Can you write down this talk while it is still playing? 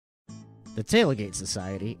The Tailgate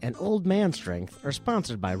Society and Old Man Strength are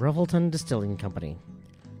sponsored by Revelton Distilling Company.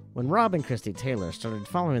 When Rob and Christy Taylor started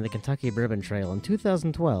following the Kentucky Bourbon Trail in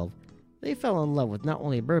 2012, they fell in love with not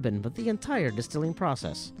only bourbon, but the entire distilling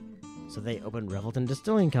process. So they opened Revelton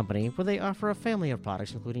Distilling Company, where they offer a family of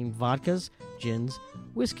products including vodkas, gins,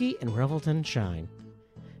 whiskey, and Revelton Shine.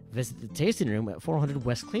 Visit the tasting room at 400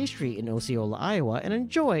 West Clay Street in Osceola, Iowa, and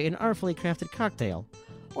enjoy an artfully crafted cocktail.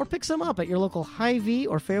 Or pick some up at your local Hy-Vee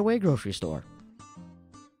or Fairway grocery store.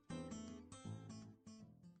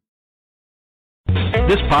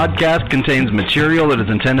 This podcast contains material that is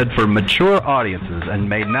intended for mature audiences and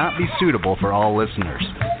may not be suitable for all listeners.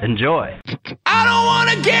 Enjoy. I don't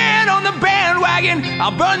want to get on the bandwagon.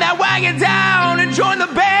 I'll burn that wagon down and join the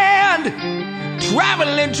band.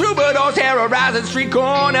 Traveling troubadours, terrorizing street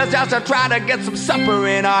corners just to try to get some supper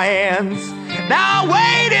in our hands. Now I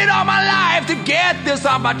waited all my life to get this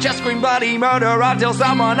off my chest, scream bloody murder until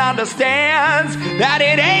someone understands that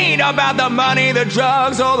it ain't about the money, the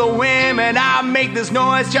drugs, or the women. I make this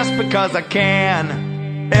noise just because I can.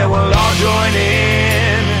 And we'll all join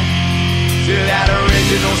in to that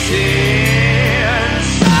original sin.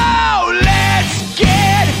 So let's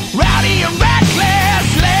get rowdy and reckless.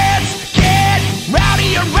 Let's get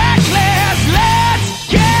rowdy and reckless. Let's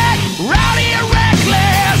get rowdy and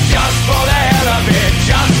reckless. Just for the hell of it.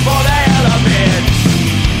 Just for the hell of it.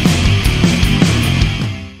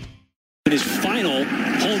 In his final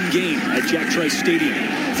home game at Jack Trice Stadium.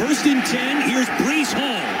 1st and 10, here's Breece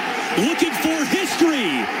Hall. Looking for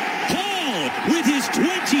history. Hall with his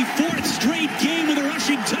 24th straight game with a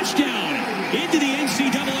rushing touchdown into the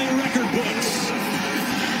NCAA record books.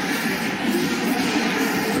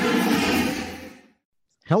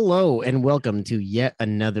 Hello and welcome to yet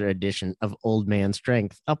another edition of Old Man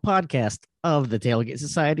Strength, a podcast of the Tailgate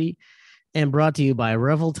Society and brought to you by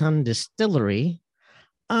Revelton Distillery.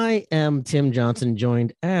 I am Tim Johnson,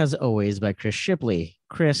 joined as always by Chris Shipley.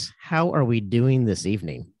 Chris, how are we doing this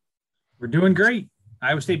evening? We're doing great.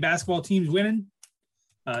 Iowa State basketball team's winning.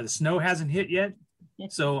 The snow hasn't hit yet,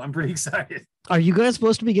 so I'm pretty excited. Are you guys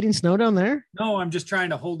supposed to be getting snow down there? No, I'm just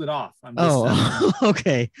trying to hold it off. I'm just,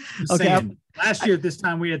 okay. Saying, last year at this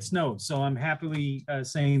time we had snow, so I'm happily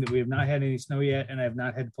saying that we have not had any snow yet, and I have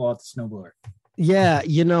not had to pull out the snowblower. Yeah,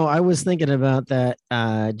 I was thinking about that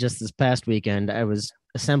just this past weekend. I was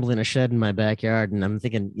assembling a shed in my backyard, and I'm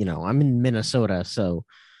thinking, I'm in Minnesota, so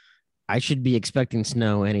I should be expecting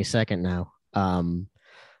snow any second now.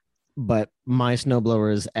 But my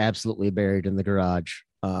snowblower is absolutely buried in the garage.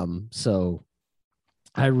 So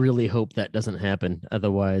I really hope that doesn't happen.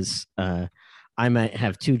 Otherwise, I might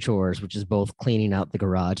have two chores, which is both cleaning out the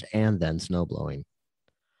garage and then snow blowing.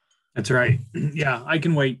 That's right. Yeah, I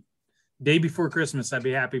can wait. Day before Christmas, I'd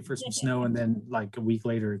be happy for some snow, and then like a week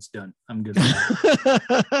later, it's done. I'm good.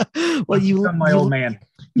 Well, I'm my old man.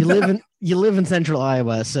 you live in Central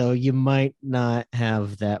Iowa, so you might not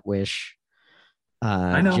have that wish.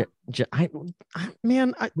 I know.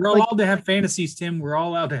 We're all allowed to have fantasies, Tim. We're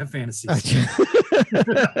all allowed to have fantasies.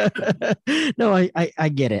 No, I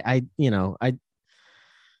get it. I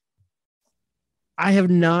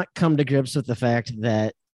have not come to grips with the fact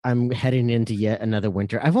that I'm heading into yet another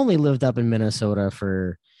winter. I've only lived up in Minnesota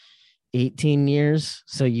for 18 years,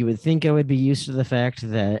 so you would think I would be used to the fact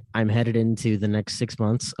that I'm headed into the next 6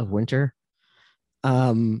 months of winter.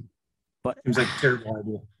 But seems like a terrible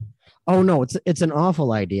idea. Oh no, it's an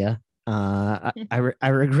awful idea. I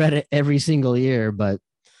regret it every single year, but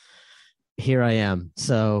here I am.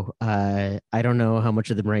 So I don't know how much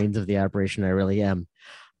of the brains of the operation I really am.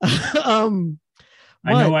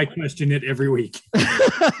 I know I question it every week.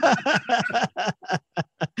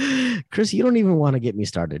 Chris, you don't even want to get me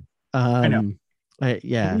started. I know.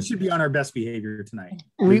 Yeah. We should be on our best behavior tonight.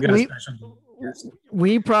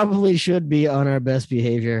 We probably should be on our best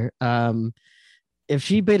behavior. If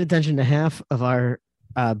she paid attention to half of our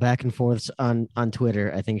back and forths on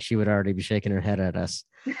Twitter, I think she would already be shaking her head at us.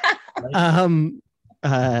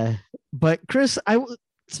 But Chris,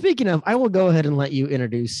 speaking of, I will go ahead and let you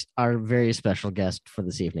introduce our very special guest for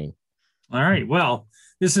this evening. All right. Well,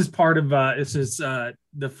 this is part of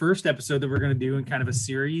the first episode that we're going to do in kind of a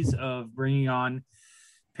series of bringing on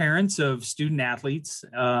parents of student athletes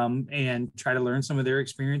and try to learn some of their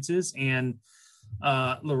experiences. And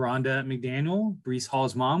LaRonda McDaniel, Breece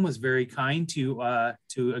Hall's mom, was very kind to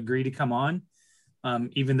agree to come on,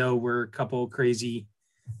 even though we're a couple crazy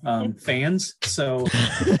fans. So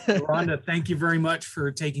LaRonda, thank you very much for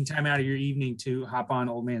taking time out of your evening to hop on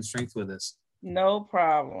Old Man Strength with us. No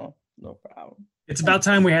problem. It's about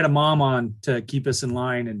time we had a mom on to keep us in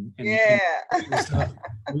line and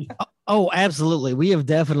Oh, absolutely. We have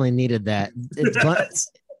definitely needed that.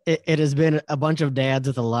 it has been a bunch of dads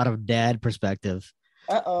with a lot of dad perspective.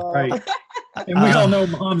 Right. And we all know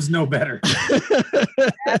moms know better.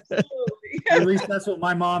 Absolutely. At least that's what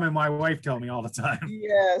my mom and my wife tell me all the time.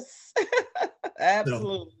 Yes.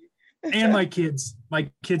 Absolutely. So, and my kids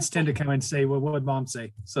tend to come and say, well, what would mom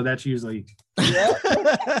say? So that's usually Yep.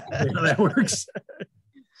 how that works.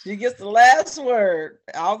 She gets the last word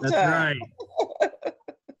all the That's time. right.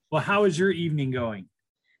 Well, how is your evening going?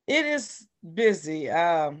 It is busy.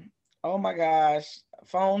 Oh my gosh,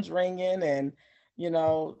 phones ringing, and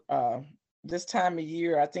this time of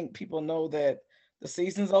year, I think people know that the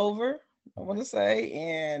season's over. I want to say,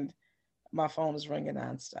 and my phone is ringing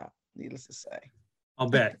nonstop. Needless to say. I'll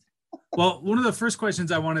bet. Well, one of the first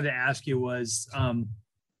questions I wanted to ask you was,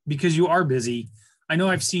 because you are busy, I know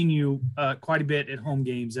I've seen you quite a bit at home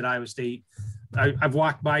games at Iowa State. I've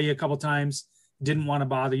walked by you a couple times. Didn't want to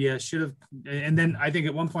bother you. Should have. And then I think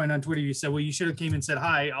at one point on Twitter, you said, well, you should have came and said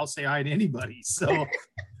hi. I'll say hi to anybody. So,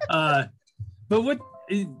 but what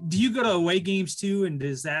do you go to away games too? And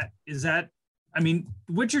is that, I mean,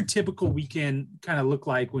 what's your typical weekend kind of look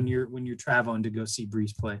like when you're traveling to go see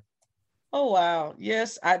Breese play? Oh, wow.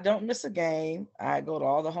 Yes, I don't miss a game. I go to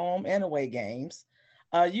all the home and away games.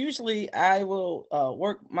 Usually I will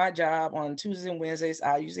work my job on Tuesdays and Wednesdays.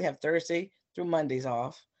 I usually have Thursday through Mondays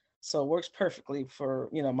off. So it works perfectly for,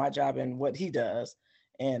 my job and what he does.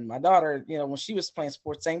 And my daughter, when she was playing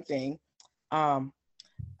sports, same thing.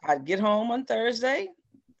 I'd get home on Thursday,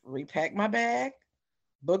 repack my bag,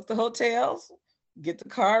 book the hotels, get the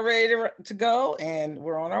car ready to go, and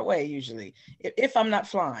we're on our way usually. If I'm not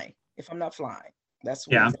flying. That's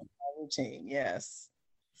my routine. Yes.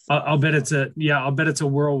 So, I'll bet it's a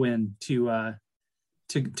whirlwind to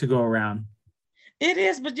go around. It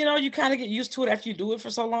is, but you kind of get used to it after you do it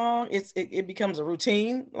for so long. It becomes a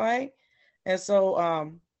routine, right? And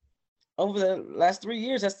so over the last 3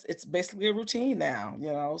 years, it's basically a routine now,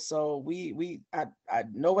 So I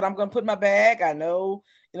know what I'm going to put in my bag. I know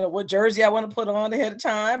what jersey I want to put on ahead of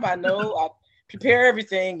time. I know I prepare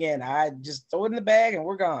everything, and I just throw it in the bag, and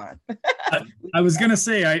we're gone. I was going to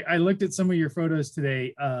say, I looked at some of your photos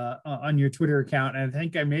today on your Twitter account, and I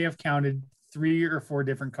think I may have counted 3 or 4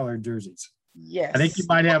 different colored jerseys. Yes. I think you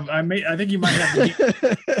might have. I think you might have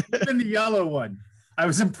even the yellow one. I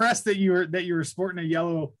was impressed that you were sporting a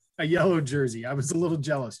yellow jersey. I was a little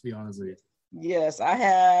jealous, to be honest with you. Yes, I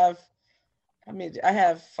have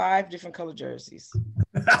 5 different color jerseys.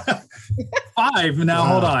 5 now. Wow.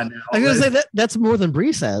 Hold on. Now. I was gonna say that's more than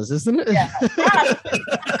Breese has, isn't it? Yeah.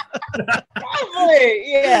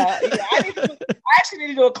 Probably. Yeah. I actually need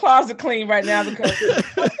to do a closet clean right now because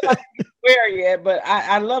I can't wear yet. But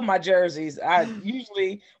I love my jerseys. I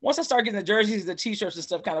usually once I start getting the jerseys, the t-shirts and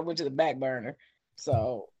stuff kind of went to the back burner.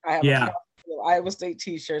 So I have a Iowa State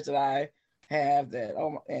t-shirts that I have that.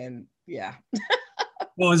 And yeah.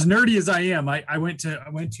 Well, as nerdy as I am, I went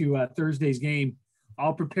to Thursday's game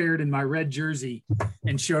all prepared in my red jersey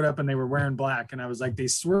and showed up and they were wearing black. And I was like, they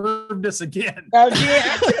swerved us again. Oh,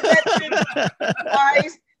 yeah.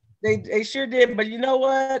 Twice. They sure did. But you know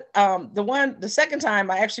what? The second time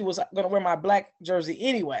I actually was going to wear my black jersey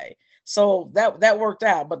anyway. So that worked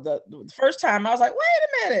out. But the first time I was like, wait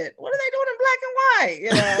a minute, what are they doing in black and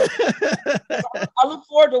white? I look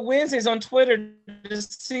forward to Wednesdays on Twitter to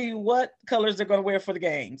see what colors they're going to wear for the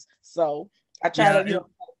games. So I try to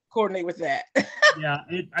coordinate with that.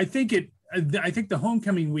 I think the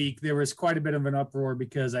homecoming week, there was quite a bit of an uproar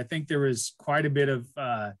because I think there was quite a bit of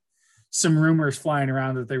some rumors flying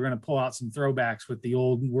around that they were going to pull out some throwbacks with the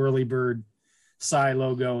old Whirlybird Psy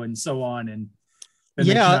logo and so on. And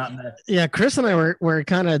Chris and I were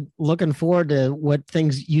kind of looking forward to what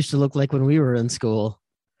things used to look like when we were in school.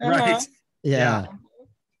 Right. Yeah.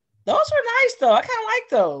 Those were nice though. I kind of like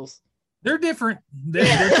those. They're different.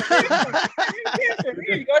 They're different.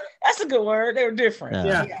 Here you go. That's a good word. They were different.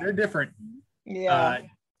 Yeah. They're different. Yeah.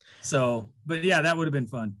 But yeah, that would have been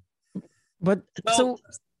fun. But so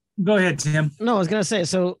go ahead, Tim. No, I was going to say,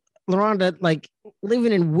 so LaRonda, like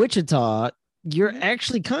living in Wichita, you're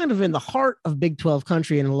actually kind of in the heart of Big 12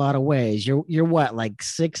 country in a lot of ways. You're what, like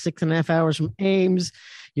 6.5 hours from Ames.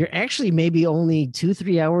 You're actually maybe only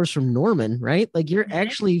 2-3 hours from Norman, right? Like you're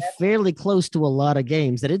actually fairly close to a lot of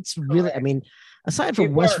games that it's really, I mean, aside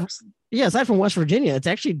from West Virginia, it's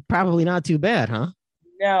actually probably not too bad, huh?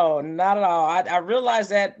 No, not at all. I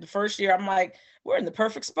realized that the first year I'm like, we're in the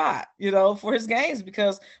perfect spot, for his games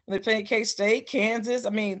because when they play K-State, Kansas,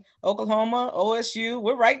 Oklahoma, OSU,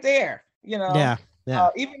 we're right there, Yeah.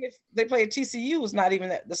 Even if they play at TCU, it's not even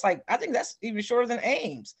that. That's like, I think that's even shorter than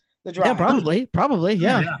Ames. The drive. Yeah, probably.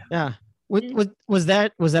 Yeah. Was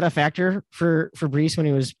that a factor for Breese when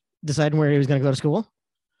he was deciding where he was going to go to school?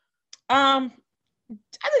 I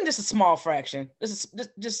think just a small fraction. This is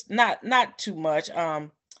just not too much.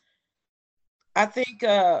 I think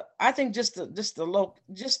just the low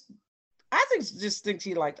just I think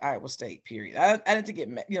he liked Iowa State. Period. I didn't think it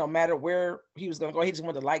matter where he was going to go. He just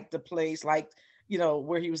wanted to like the place, like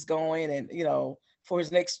where he was going, and for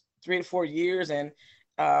his next 3 to 4 years. And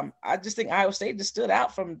I just think Iowa State just stood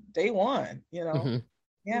out from day one. Mm-hmm.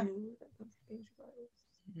 Yeah.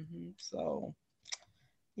 So,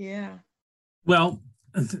 yeah. Well,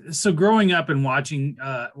 so growing up and watching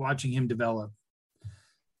him develop,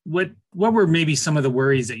 what were maybe some of the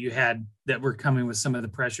worries that you had that were coming with some of the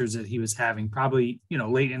pressures that he was having, probably,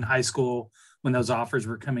 late in high school when those offers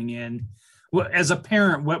were coming in? Well, as a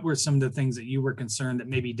parent, what were some of the things that you were concerned that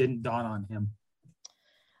maybe didn't dawn on him?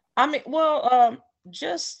 I mean, well,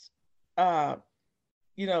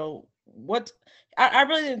 what I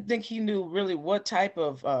really didn't think he knew really what type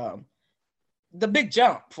of the big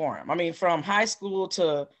jump for him. I mean, from high school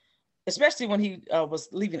to, especially when he was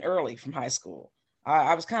leaving early from high school,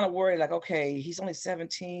 I was kind of worried, like, okay, he's only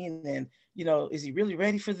 17, and is he really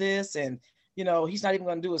ready for this? And he's not even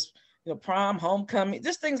going to do his prom, homecoming,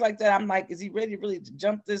 just things like that. I'm like, is he ready to really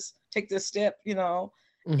take this step?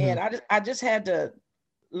 Mm-hmm. And I just had to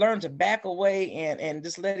learn to back away and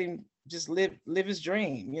just let him just live his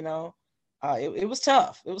dream. It was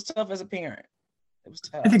tough. It was tough as a parent. It was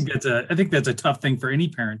tough. I think that's a tough thing for any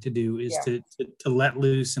parent to do, is to let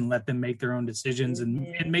loose and let them make their own decisions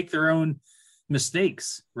and make their own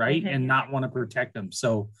mistakes, right? And not want to protect them.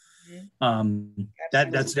 So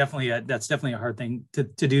that's definitely a hard thing to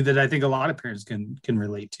do, that I think a lot of parents can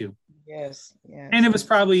relate to. Yes. And it was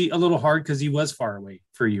probably a little hard because he was far away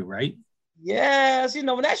for you, right? Yes.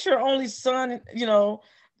 When that's your only son,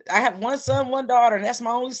 I have one son, one daughter, and that's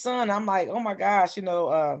my only son. I'm like, oh my gosh, you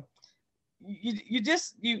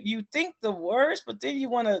think the worst, but then you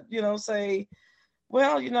want to, say,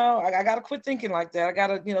 well, I got to quit thinking like that. I got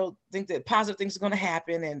to, think that positive things are going to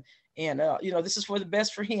happen, and this is for the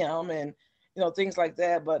best for him, and, things like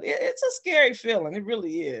that. But it's a scary feeling. It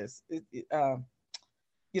really is.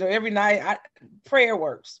 Every night prayer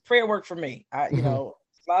works. Prayer worked for me. A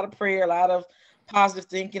lot of prayer, a lot of positive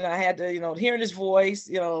thinking. I had to, hearing his voice,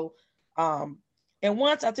 and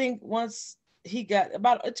once he got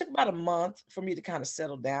it took about a month for me to kind of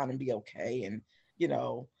settle down and be okay, and,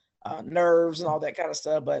 nerves and all that kind of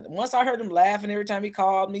stuff. But once I heard him laughing every time he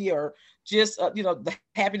called me, or just, the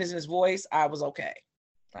happiness in his voice, I was okay.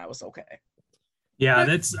 Yeah,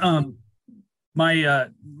 that's,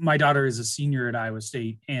 my daughter is a senior at Iowa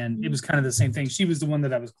State, and it was kind of the same thing. She was the one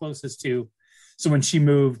that I was closest to. So when she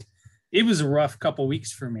moved, it was a rough couple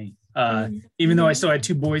weeks for me. Even though I still had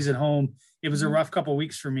 2 boys at home, it was a rough couple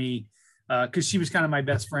weeks for me, because she was kind of my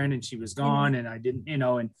best friend, and she was gone, and I didn't,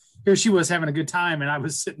 and here she was having a good time, and I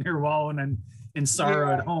was sitting there wallowing in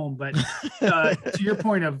sorrow at home. But to your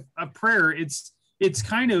point of prayer, it's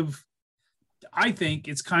kind of, I think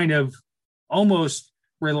it's kind of almost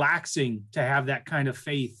relaxing to have that kind of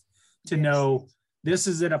faith, to know this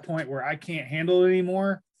is at a point where I can't handle it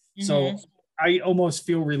anymore. So I almost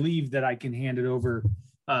feel relieved that I can hand it over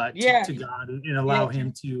to God and allow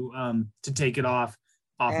him to take it off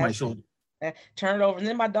my shoulder. Turn it over. And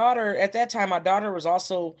then my daughter was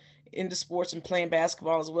also into sports and playing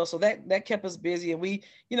basketball as well. So that kept us busy, and we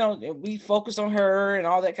focused on her and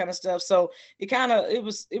all that kind of stuff. So it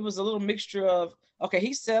was a little mixture of, okay,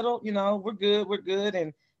 he's settled, we're good.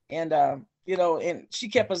 And and she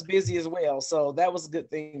kept us busy as well. So that was a good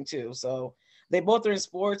thing too. So they both are in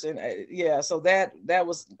sports, and so that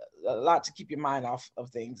was a lot to keep your mind off of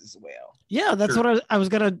things as well. Yeah, that's what I was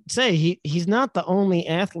gonna say. He's not the only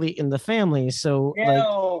athlete in the family, so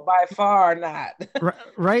no, by far not.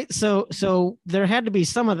 Right. So there had to be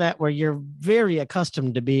some of that where you're very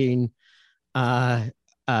accustomed to being around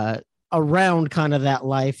kind of that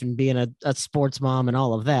life and being a sports mom and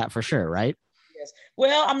all of that, for sure, right? Yes.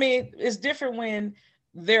 Well, I mean, it's different when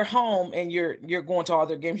they're home and you're going to all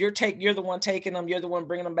their games. You're the one taking them. You're the one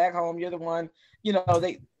bringing them back home. You're the one,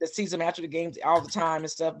 that sees them after the games all the time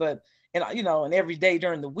and stuff. But and every day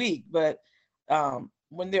during the week. But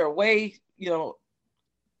when they're away, you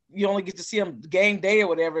only get to see them game day or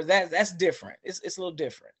whatever. That's different. It's a little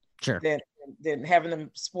different. Sure. Than having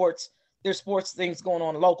them there's sports things going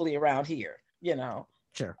on locally around here.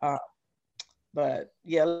 Sure. But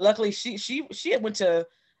yeah, luckily she had went to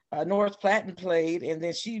North Platte and played, and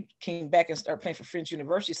then she came back and started playing for French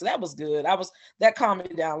University. So that was good. That calmed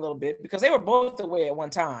me down a little bit because they were both away at one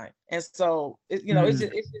time, and so it's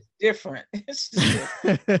just different. It's just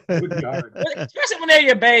different. Especially when they're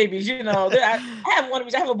your babies. I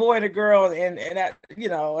have a boy and a girl, and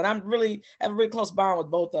I'm really have a really close bond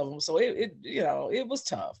with both of them. So it was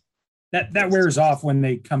tough. That wears off when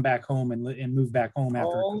they come back home and move back home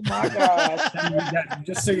after. Oh my gosh!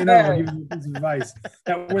 Just so you know, I'll give you a piece of advice.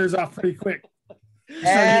 That wears off pretty quick.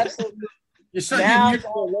 Absolutely. You start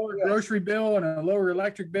getting a lower grocery bill and a lower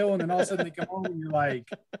electric bill, and then all of a sudden they come home and you're like,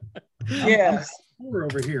 yes, I'm poor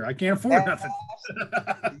over here. I can't afford nothing.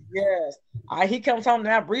 Yes. He comes home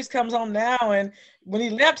now. Brees comes home now, and when he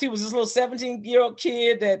left, he was this little 17-year-old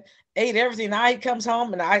kid that ate everything. Now he comes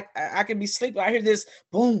home, and I can be sleeping. I hear this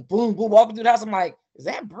boom, boom, boom walking through the house. I'm like, is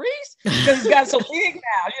that Brees? Because he's got so big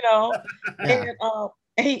now, Yeah.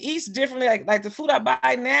 And he eats differently. Like the food I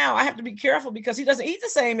buy now, I have to be careful because he doesn't eat the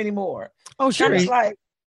same anymore. Oh, sure. It's like,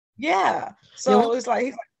 yeah. So it's like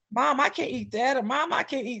he's like, Mom, I can't eat that, or Mom, I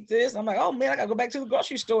can't eat this. I'm like, oh man, I gotta go back to the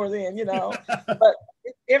grocery store then, But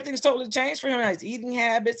everything's totally changed for him. His eating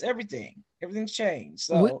habits, everything's changed.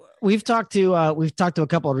 So we've talked to a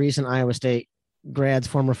couple of recent Iowa State grads,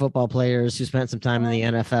 former football players who spent some time in the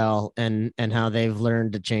NFL, and how they've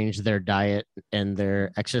learned to change their diet and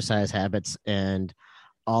their exercise habits and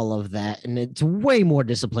all of that. And it's way more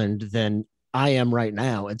disciplined than I am right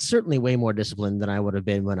now. It's certainly way more disciplined than I would have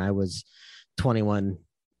been when I was 21,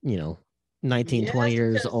 19, 20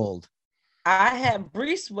 years old.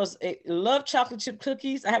 Brees loved chocolate chip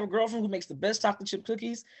cookies. I have a girlfriend who makes the best chocolate chip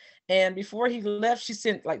cookies. And before he left, she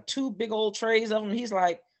sent like 2 big old trays of them. He's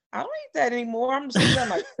like, I don't eat that anymore. I'm just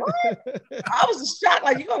like, what? I was shocked.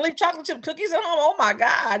 Like, you gonna leave chocolate chip cookies at home? Oh my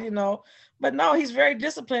God, But no, he's very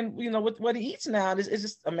disciplined, with what he eats now. It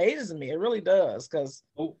just amazes me. It really does, because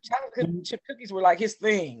chocolate chip cookies were like his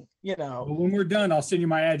thing, Well, when we're done, I'll send you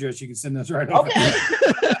my address. You can send those right over. Okay.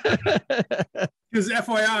 Because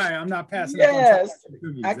FYI, I'm not passing. Yes,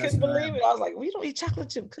 I couldn't believe it. I was like, we don't eat chocolate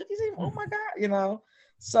chip cookies anymore. Oh my God,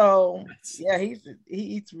 So yeah, he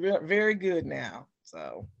eats very good now.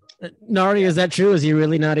 So. Nari, is that true? Is he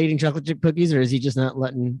really not eating chocolate chip cookies, or is he just not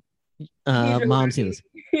letting mom see this?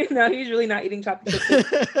 No, he's really not eating chocolate chip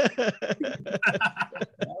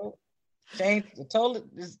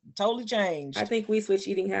cookies. Totally changed. I think we switched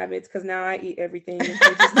eating habits because now I eat everything.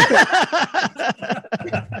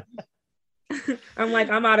 I'm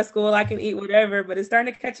like, I'm out of school. I can eat whatever, but it's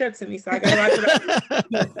starting to catch up to me. So I got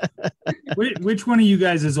to Which one of you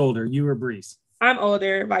guys is older, you or Brees? I'm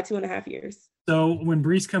older by 2.5 years. So when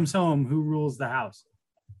Brees comes home, who rules the house?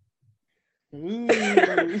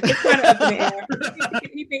 It's kind of up in the air.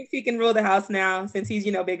 He thinks he can rule the house now since he's,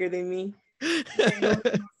 bigger than me.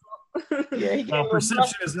 Yeah, well,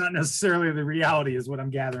 perception is not necessarily the reality, is what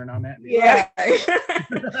I'm gathering on that. Yeah.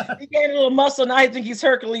 He gained a little muscle. Now I think he's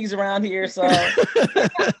Hercules around here. So.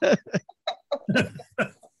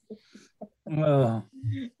 Well.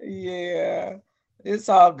 Yeah. It's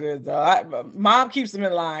all good though. Mom keeps him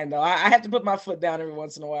in line though. I have to put my foot down every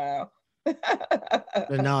once in a while.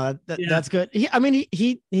 No, that's good.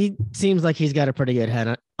 He seems like he's got a pretty good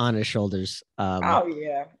head on his shoulders. Oh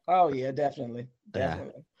yeah, definitely. Yeah.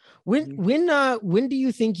 When do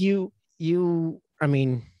you think you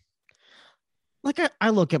like I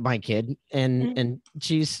look at my kid and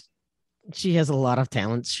she has a lot of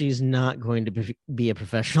talents. She's not going to be a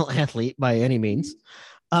professional athlete by any means.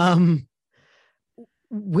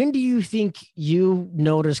 When do you think you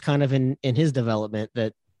notice kind of in his development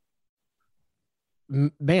that,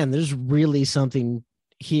 man, there's really something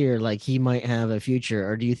here, like he might have a future?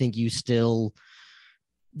 Or do you think you still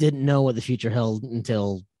didn't know what the future held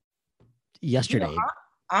until yesterday?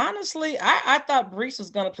 Honestly, I thought Brees was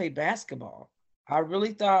going to play basketball. I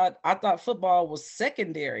thought football was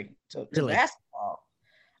secondary to basketball.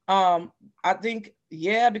 I think,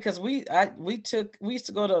 because we used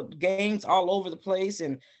to go to games all over the place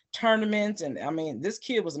and tournaments. And this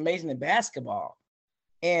kid was amazing in basketball.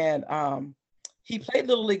 And he played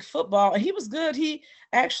Little League football and he was good. He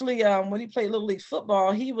actually, when he played Little League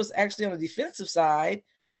football, he was actually on the defensive side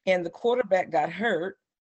and the quarterback got hurt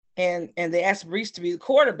and they asked Brees to be the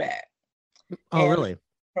quarterback. Oh, really?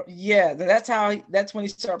 Yeah, that's when he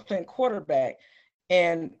started playing quarterback.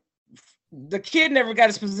 And the kid never got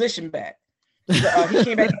his position back. He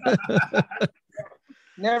came back,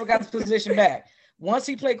 never got his position back. Once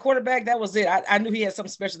he played quarterback, that was it. I knew he had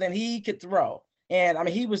something special. Then he could throw, and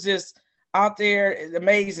he was just out there,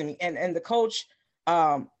 amazing. And the coach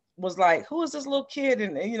was like, "Who is this little kid?"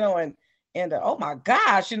 And oh my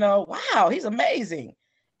gosh, wow, he's amazing.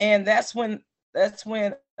 And that's when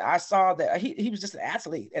I saw that he was just an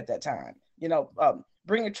athlete at that time.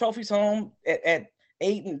 Bringing trophies home at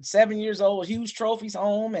 8 and 7 years old, huge trophies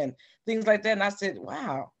home and things like that. And I said,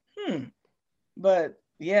 wow, But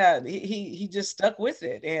yeah, he just stuck with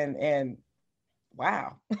it, and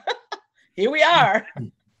wow, here we are.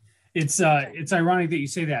 It's ironic that you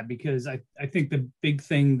say that, because I think the big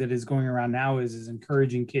thing that is going around now is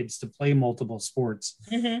encouraging kids to play multiple sports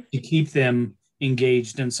to keep them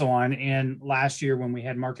engaged and so on. And last year when we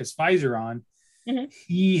had Marcus Pfizer on,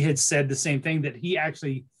 he had said the same thing, that he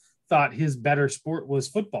actually thought his better sport was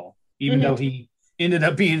football, even though he ended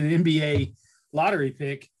up being an NBA lottery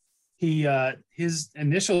pick. His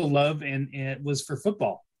initial love and it was for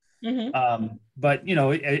football. But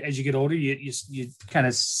as you get older, you kind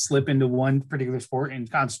of slip into one particular sport and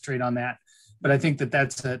concentrate on that. But I think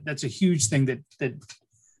that's a huge thing that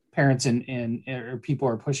parents and or people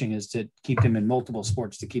are pushing, is to keep them in multiple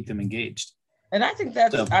sports to keep them engaged. And I think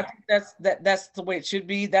that's the way it should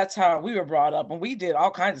be. That's how we were brought up, and we did all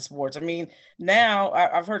kinds of sports. I mean, now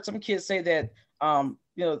I've heard some kids say that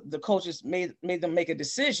the coaches made them make a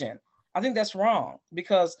decision. I think that's wrong,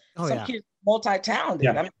 because some kids are multi-talented.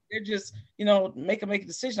 I mean, they're just, make a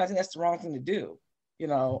decision. I think that's the wrong thing to do. If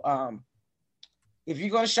you're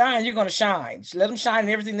going to shine, you're going to shine. Just let them shine in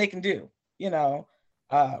everything they can do, and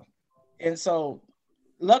so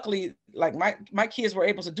luckily, like my kids were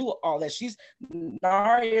able to do all that.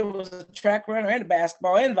 Naria was a track runner and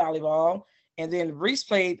basketball and volleyball. And then Reese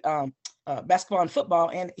played basketball and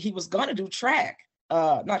football, and he was going to do soccer,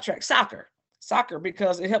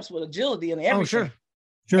 because it helps with agility and everything. Oh,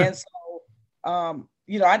 sure. And so, I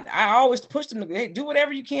always push them to, hey, do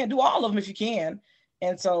whatever you can, do all of them if you can.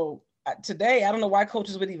 And so today, I don't know why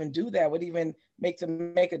coaches would even do that, would even make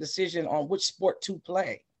them make a decision on which sport to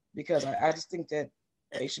play, because I just think that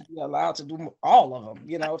they should be allowed to do all of them,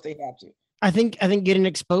 if they have to. I think getting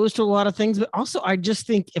exposed to a lot of things, but also I just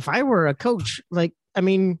think if I were a coach,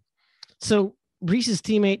 so Reese's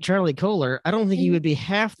teammate, Charlie Kohler, I don't think he would be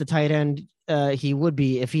half the tight end he would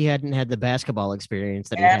be if he hadn't had the basketball experience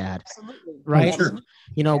that he had. Absolutely. Right. Sure.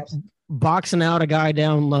 Boxing out a guy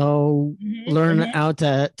down low, learn how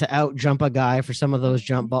to out jump a guy for some of those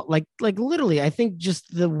jump ball. Like literally, I think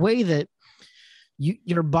just the way that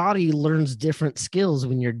your body learns different skills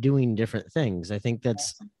when you're doing different things. I think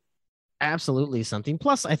that's absolutely something.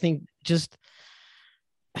 Plus, I think just,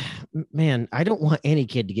 man, I don't want any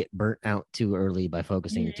kid to get burnt out too early by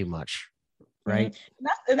focusing too much. Right.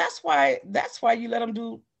 And that's why you let them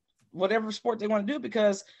do whatever sport they want to do,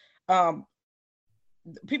 because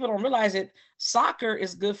people don't realize it. Soccer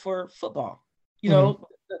is good for football. The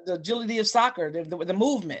agility of soccer, the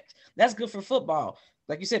movement, that's good for football.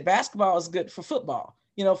 Like you said, basketball is good for football.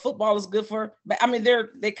 Football is good for,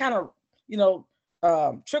 they kind of,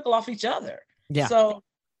 trickle off each other. Yeah. So,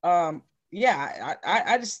 I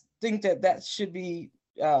just think that should be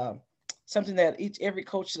something that every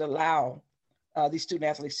coach should allow these student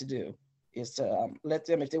athletes to do, is to let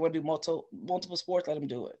them, if they want to do multiple sports, let them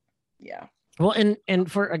do it. Yeah. Well,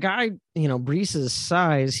 and for a guy, Brees's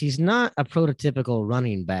size, he's not a prototypical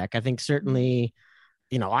running back. I think certainly,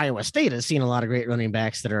 Iowa State has seen a lot of great running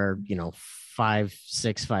backs that are, 5'6",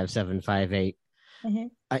 5'7",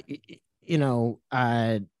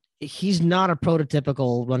 5'8". He's not a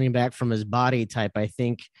prototypical running back from his body type. I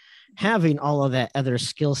think having all of that other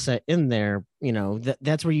skill set in there,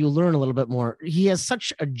 that's where you learn a little bit more. He has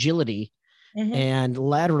such agility and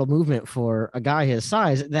lateral movement for a guy his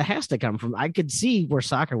size that has to come from. I could see where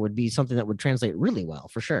soccer would be something that would translate really well,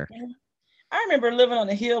 for sure. I remember living on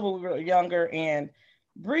the hill when we were younger, and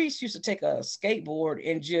Brees used to take a skateboard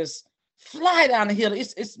and just fly down the hill.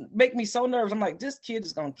 It's make me so nervous. I'm like, this kid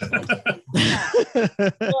is going to kill him.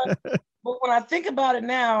 But when I think about it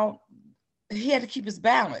now, he had to keep his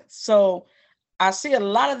balance. So I see a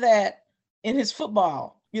lot of that in his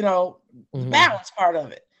football, balance part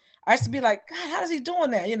of it. I used to be like, God, how is he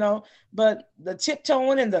doing that? But the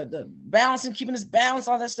tiptoeing and the balancing, keeping his balance,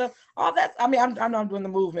 all that stuff, all that. I know I'm doing the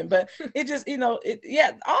movement, but it just, all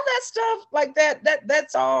that stuff like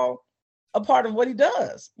that's all a part of what he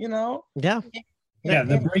does, Yeah.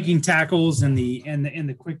 The breaking tackles and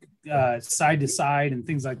the quick side to side and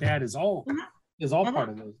things like that is all part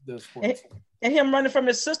of those sports. And him running from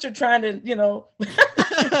his sister trying to,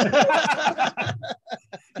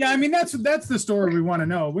 Yeah, that's the story we want to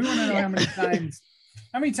know. We want to know how many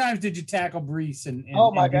times did you tackle Brees and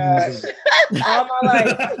oh my gosh. All my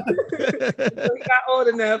life. We got old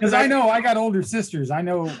enough. Because I know I got older sisters. I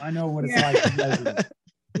know what it's like.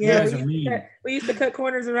 Yeah, guys are mean. we used to cut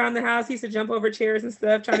corners around the house. He used to jump over chairs and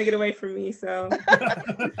stuff, trying to get away from me. So now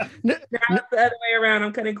it's the other way around.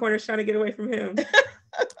 I'm cutting corners, trying to get away from him.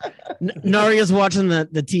 Naria's watching the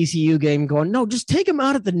TCU game going, no, just take him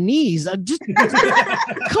out at the knees.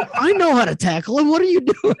 Come, I know how to tackle him. What are you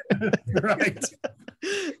doing? Right.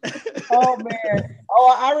 Oh man.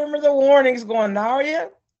 Oh, I remember the warnings going, Naria.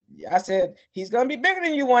 I said, he's gonna be bigger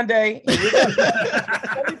than you one day. He's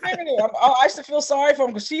gonna be bigger than you. I used to feel sorry for him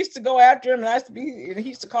because she used to go after him, and he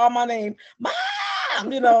used to call my name,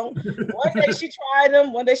 Mom. You know, one day she tried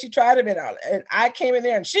him, and I came in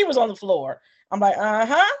there and she was on the floor. I'm like,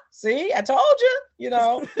 see, I told you, you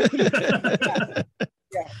know. Yeah.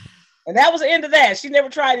 And that was the end of that. She never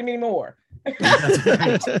tried him anymore.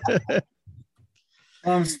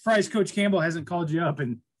 I'm surprised Coach Campbell hasn't called you up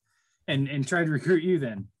and tried to recruit you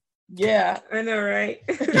then. Yeah, I know, right?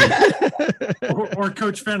 or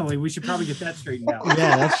Coach Fennelly. We should probably get that straightened out.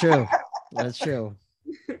 Yeah, that's true. That's true.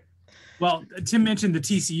 Well, Tim mentioned the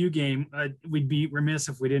TCU game. We'd be remiss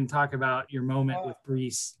if we didn't talk about your moment with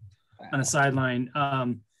Brees on a sideline.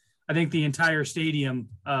 I think the entire stadium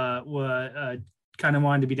kind of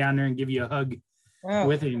wanted to be down there and give you a hug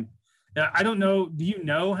with him. I don't know. Do you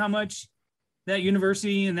know how much that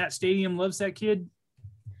university and that stadium loves that kid?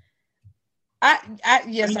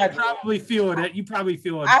 Yes, I probably feel it. You probably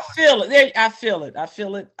feel it. I feel it. I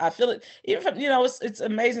feel it. Even from, it's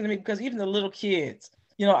amazing to me because even the little kids,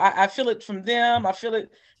 I feel it from them. I feel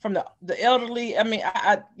it from the elderly. I mean,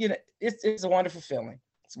 it's a wonderful feeling.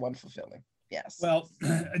 It's a wonderful feeling. Yes. Well,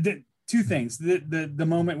 two things: the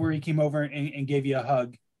moment where he came over and gave you a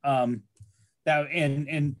hug, that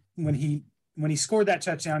and when he scored that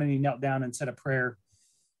touchdown and he knelt down and said a prayer,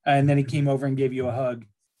 and then he came over and gave you a hug.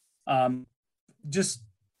 Just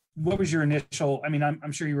what was your initial? I mean,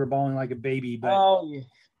 I'm sure you were bawling like a baby, but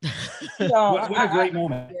what a great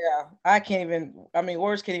moment. Yeah, I can't even. I mean,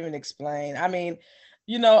 words can't even explain. I mean,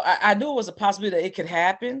 I knew it was a possibility that it could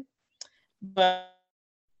happen, but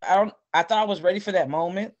I thought I was ready for that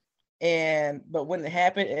moment, but when it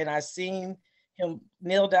happened, and I seen him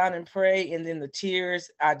kneel down and pray, and then the tears,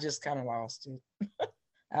 I just kind of lost it.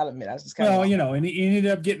 I'll admit, I was just kind of. Well, and he ended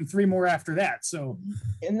up getting 3 more after that. So,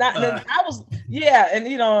 and I was,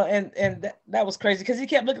 and that was crazy because he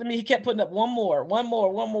kept looking at me. He kept putting up one more,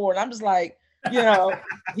 and I'm just like, he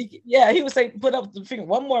would say, put up the finger,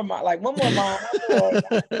 one more, mom, one more.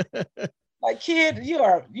 Like, kid, you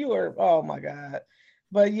are, oh my God.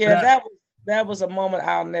 But that was a moment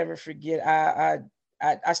I'll never forget.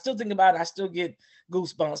 I still think about it. I still get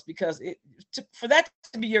goosebumps because for that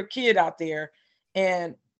to be your kid out there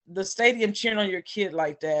and the stadium cheering on your kid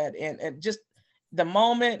like that, and just the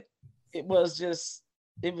moment, it was just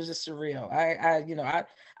surreal.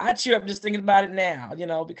 I cheer up just thinking about it now,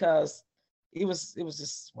 because it was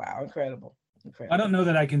just, wow, incredible. I don't know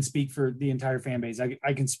that I can speak for the entire fan base.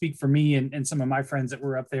 I can speak for me and some of my friends that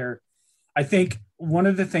were up there. I think one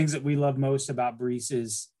of the things that we love most about Brees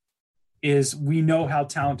is we know how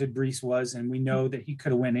talented Brees was, and we know that he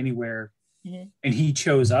could have went anywhere, and he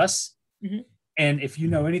chose us. Mm-hmm. And if you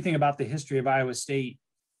know anything about the history of Iowa State,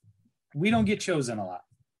 we don't get chosen a lot.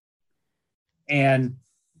 And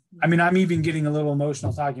I mean, I'm even getting a little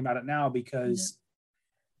emotional talking about it now because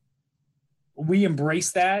we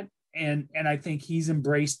embrace that. And I think he's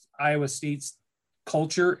embraced Iowa State's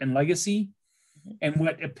culture and legacy. And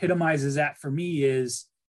what epitomizes that for me is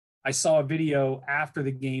I saw a video after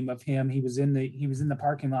the game of him. He was in the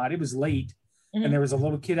parking lot. It was late, and there was a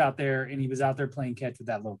little kid out there, and he was out there playing catch with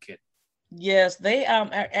that little kid. Yes, they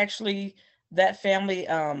actually, that family,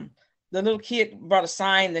 the little kid brought a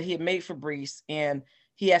sign that he had made for Brees, and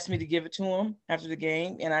he asked me to give it to him after the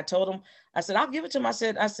game. And I told him, I said, I'll give it to him. I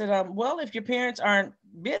said, well, if your parents aren't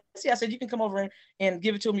busy, I said, you can come over and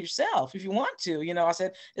give it to him yourself if you want to. I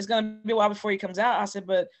said, it's going to be a while before he comes out. I said,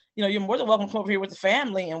 but, you're more than welcome to come over here with the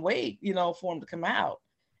family and wait, for him to come out.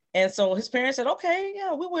 And so his parents said, okay,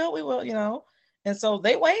 yeah, we will, And so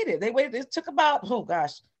they waited. It took about,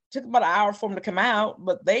 an hour for him to come out,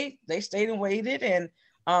 but they stayed and waited. And,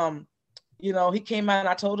 he came out and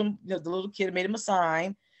I told him, the little kid made him a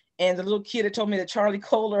sign, and the little kid had told me that Charlie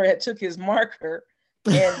Kohler had took his marker,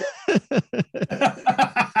 and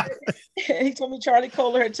he told me Charlie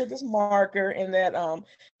Kohler had took his marker, and that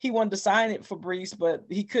he wanted to sign it for Brees, but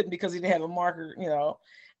he couldn't because he didn't have a marker,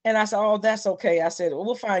 And I said, oh, that's okay. I said, well,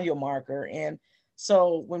 we'll find you a marker. And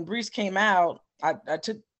so when Brees came out, I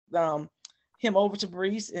took him over to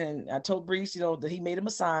Brees, and I told Brees, that he made him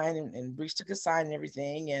a sign, and Brees took his sign and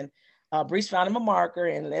everything. And Brees found him a marker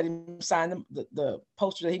and let him sign the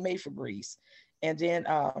poster that he made for Brees. And then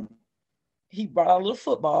he brought out a little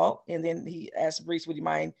football, and then he asked Brees, would he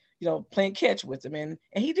mind, playing catch with him, and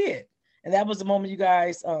he did. And that was the moment you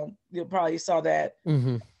guys, you probably saw that,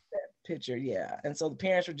 that picture, yeah. And so the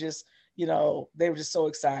parents were just, they were just so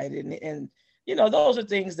excited, and those are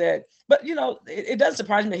things that, but it doesn't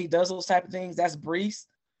surprise me that he does those type of things. That's Brees,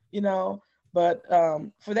 But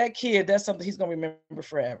for that kid, that's something he's gonna remember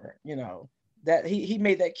forever. That he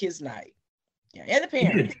made that kid's night. Yeah, and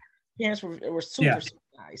the parents were super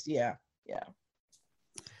nice. Yeah.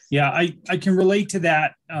 Yeah, I can relate to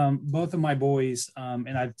that. Both of my boys,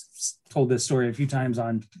 and I've told this story a few times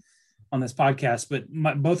on this podcast, but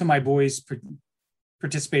both of my boys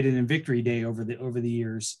participated in Victory Day over the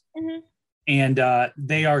years, and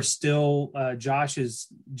they are still Josh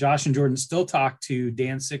and Jordan still talk to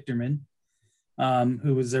Dan Sichterman,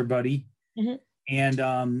 who was their buddy,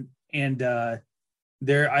 and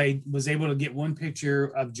there I was able to get one picture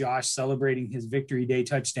of Josh celebrating his Victory Day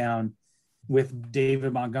touchdown with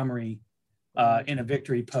David Montgomery in a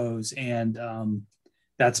victory pose, and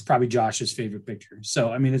that's probably Josh's favorite picture.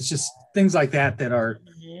 So I mean, it's just things like that are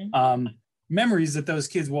memories that those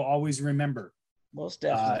kids will always remember. Most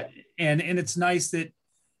definitely. And it's nice that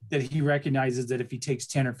he recognizes that if he takes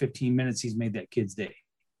 10 or 15 minutes, he's made that kid's day.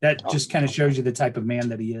 That just kind of shows you the type of man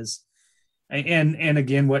that he is. And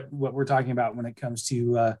again, what we're talking about when it comes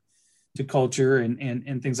to culture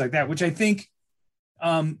and things like that, which I think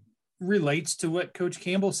relates to what Coach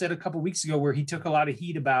Campbell said a couple weeks ago, where he took a lot of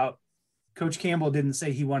heat about. Coach Campbell didn't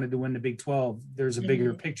say he wanted to win the Big 12. There's a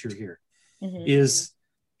bigger picture here. Is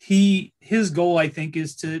his goal, I think,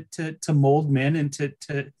 is to mold men and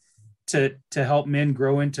to help men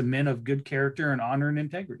grow into men of good character and honor and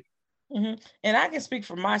integrity. And I can speak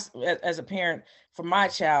for as a parent for my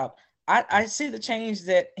child. I see the change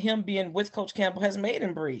that him being with Coach Campbell has made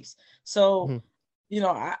in Brees. So,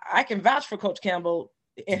 I can vouch for Coach Campbell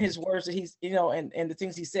in his words that he's, and the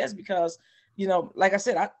things he says, because, like I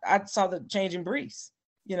said, I saw the change in Brees,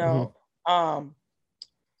 and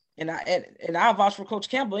I'll vouch for Coach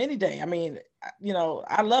Campbell any day. I mean,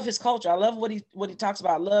 I love his culture. I love what he talks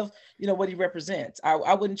about. I love, what he represents.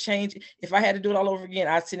 I wouldn't change. If I had to do it all over again,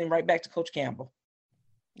 I'd send him right back to Coach Campbell.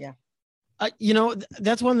 Yeah.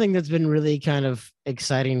 That's one thing that's been really kind of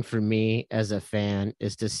exciting for me as a fan,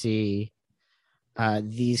 is to see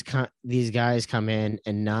these guys come in,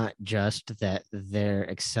 and not just that they're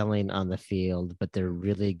excelling on the field, but they're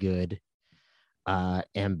really good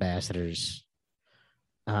ambassadors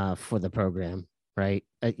for the program, right?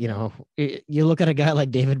 You look at a guy like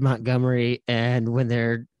David Montgomery, and when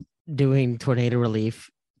they're doing tornado relief,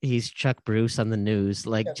 he's Chuck Bruce on the news,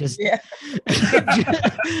 like just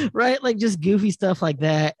right, like just goofy stuff like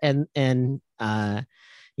that. And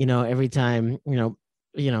every time,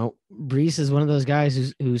 Brees is one of those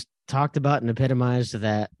guys who's talked about and epitomized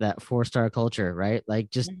that 4-star culture, right? Like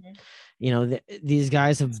just, these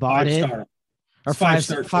guys have bought it. Or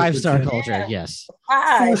five-star culture, yes.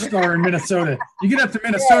 4-star in Minnesota. You get up to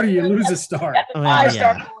Minnesota, you lose a star.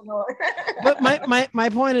 But my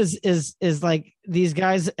point is like, these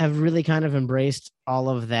guys have really kind of embraced all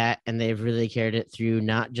of that, and they've really carried it through,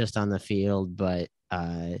 not just on the field, but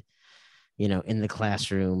in the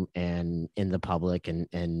classroom and in the public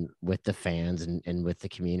and with the fans and with the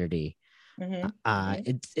community.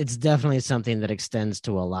 It's definitely something that extends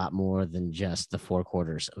to a lot more than just the 4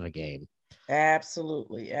 quarters of a game.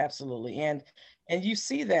 Absolutely. And you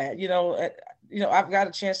see that, I've got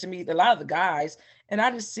a chance to meet a lot of the guys, and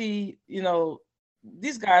I just see,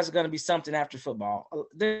 these guys are going to be something after football.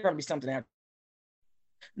 They're going to be something after.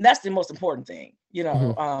 And that's the most important thing, they're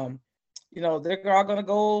all going to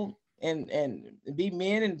go and be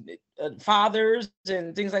men and fathers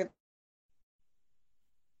and things like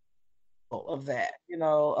of that,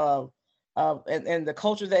 and the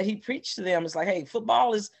culture that he preached to them is like, hey,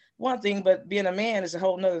 football is one thing, but being a man is a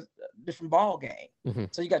whole nother different ball game.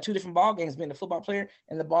 So you got 2 different ball games, being a football player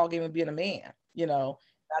and the ball game of being a man. I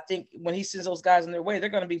think when he sends those guys in their way, they're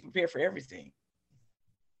going to be prepared for everything.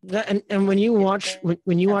 And when you watch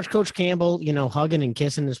Coach Campbell, hugging and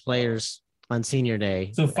kissing his players on senior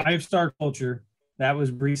day. So 5-star culture, that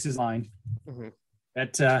was Brees's line.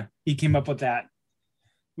 That he came up with that.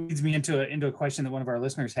 Leads me into a question that one of our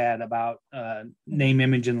listeners had about name,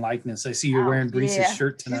 image, and likeness. I see you're wearing Brees's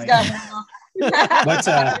shirt tonight. But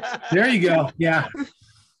there you go. Yeah,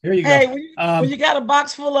 there you go. Hey, when you got a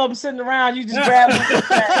box full of them sitting around, you just grab them.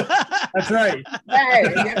 That's right. Hey,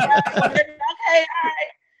 okay, all right.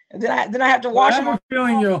 And then I have to wash them. I have a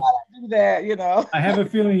feeling you'll do that. I have a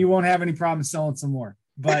feeling you won't have any problem selling some more.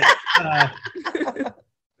 But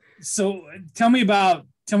so tell me about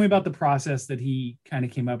the process that he kind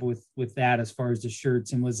of came up with that, as far as the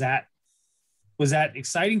shirts. And was that was that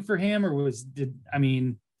exciting for him, or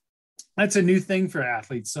that's a new thing for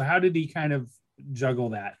athletes. So how did he kind of juggle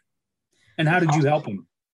that, and how did you help him?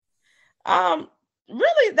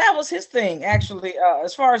 Really, that was his thing, actually.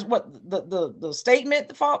 As far as what the statement,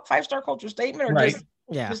 the 5-star culture statement, or right.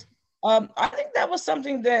 I think that was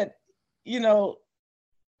something that, he that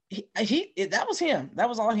was him. That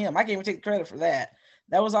was all him. I can't even take credit for that.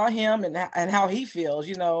 That was all him, and how he feels.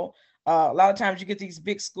 A lot of times you get these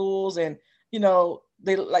big schools, and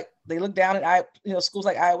they look down at schools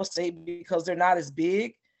like Iowa State because they're not as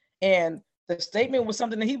big. And the statement was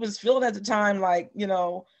something that he was feeling at the time, like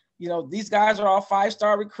these guys are all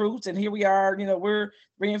 5-star recruits, and here we are. We're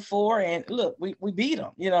 3-4, and look, we beat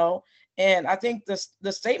them. And I think the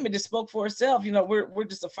statement just spoke for itself. We're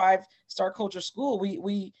just a 5-star culture school.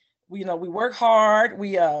 We work hard.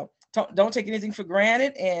 We don't take anything for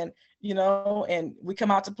granted, and and we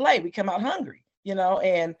come out to play. We come out hungry.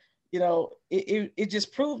 And it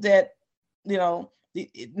just proved that no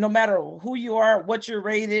matter who you are, what you're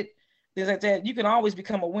rated, things like that, you can always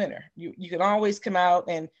become a winner. You can always come out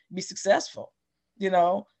and be successful.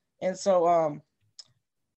 And so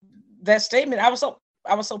that statement, I was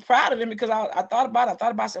so proud of him, because I thought about it.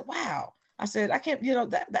 I said, wow. I said, I can't,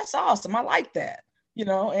 that's awesome. I like that,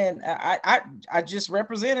 and I just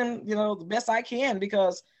represent him, the best I can,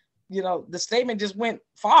 because, the statement just went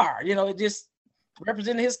far, it just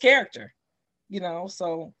represented his character,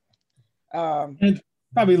 so. And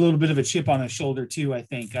probably a little bit of a chip on his shoulder too. I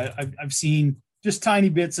think I've seen just tiny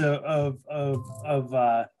bits of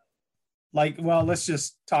let's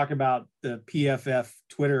just talk about the PFF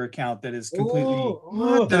Twitter account that is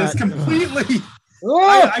completely,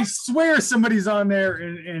 I swear somebody's on there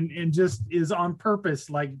and just is on purpose.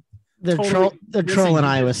 Like they're trolling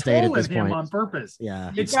Iowa State at this point on purpose.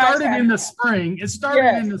 Yeah. It started in the spring. It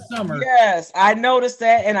started in the summer. Yes. I noticed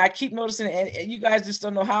that. And I keep noticing it. And you guys just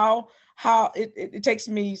don't know how it takes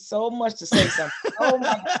me so much to say something. Oh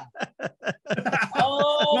my God.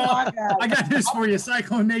 My God. I got this for you.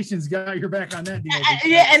 Cyclone Nation's got your back on that deal.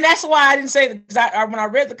 Yeah, and that's why I didn't say that, because when I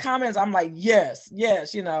read the comments, I'm like, yes,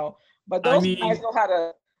 but those guys know how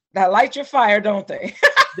to light your fire, don't they?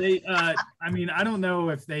 They I don't know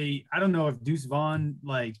if Deuce Vaughn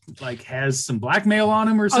like has some blackmail on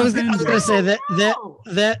him or something. I was gonna say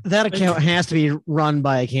that account has to be run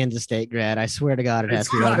by a Kansas State grad. I swear to God, it has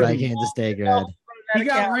to be run by a Kansas State grad. He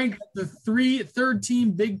got ranked the third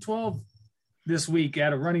team Big 12 this week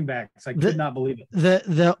at a running back. I could not believe it.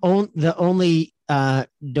 The only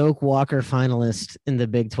Doak Walker finalist in the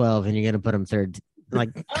Big 12, and you're gonna put him third.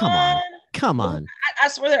 Like, come on. I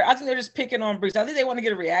swear, I think they're just picking on Brees. I think they want to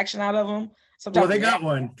get a reaction out of him. Well, they got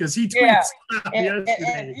one because he tweets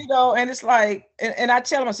yesterday. And it's like, and I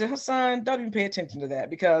tell him, I said, son, don't even pay attention to that,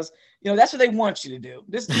 because that's what they want you to do.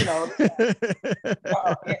 This, and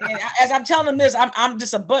as I'm telling them this, I'm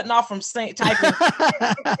just a button off from typing.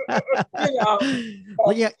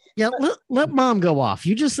 Well, yeah. Let mom go off.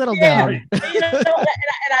 You just settle down.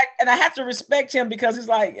 And I have to respect him, because he's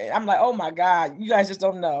like, I'm like, oh my God, you guys just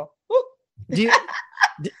don't know. Do you?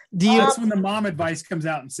 That's when the mom advice comes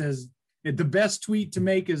out and says the best tweet to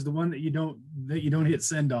make is the one that you don't hit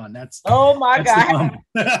send on. That's my God.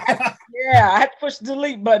 I had to push the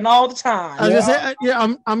delete button all the time. I was gonna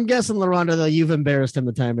say, I'm guessing, LaRonda, though, you've embarrassed him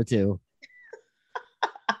a time or two.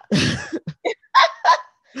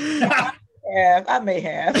 Yeah, I may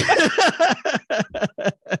have.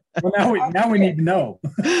 Well, now we need to know.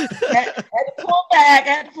 I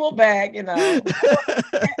had to pull back. I'm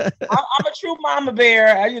a true mama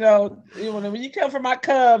bear. When you come for my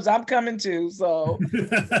cubs, I'm coming too. So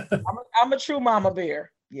I'm a true mama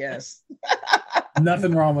bear. Yes.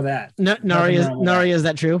 Nothing wrong with that. Nari, is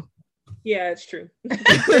that true? Yeah, it's true.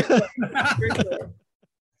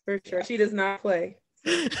 For sure. She does not play.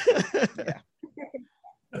 Yeah.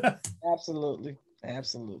 Absolutely.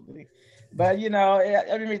 But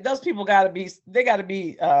those people gotta be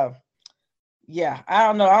I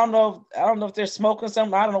don't know if they're smoking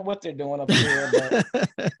something. I don't know what they're doing up here, but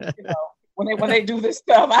when they do this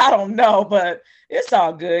stuff, I don't know, but it's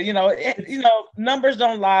all good. Numbers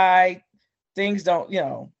don't lie, things don't,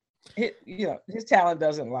 his talent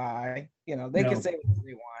doesn't lie. They can say what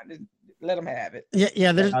they want. Let them have it.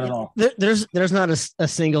 Yeah. There's not a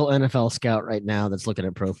single NFL scout right now that's looking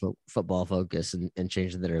at Pro Football Focus and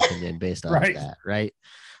changing their opinion based on that, right?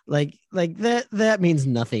 Like that means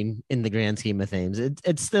nothing in the grand scheme of things.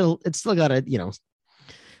 It's still gotta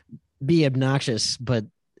be obnoxious, but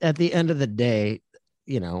at the end of the day,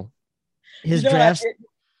 his drafts.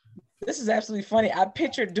 This is absolutely funny. I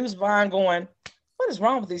pictured Deuce Vaughn going, "What is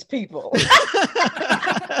wrong with these people?"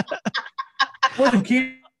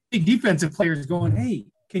 defensive players going, hey,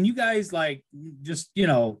 can you guys like just,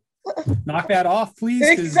 knock that off, please?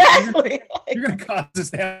 Exactly. You're going to cause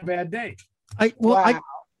us to have a bad day.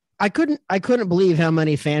 I couldn't believe how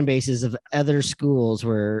many fan bases of other schools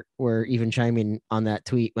were even chiming on that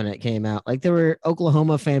tweet when it came out. Like there were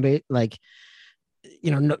Oklahoma fan base, like,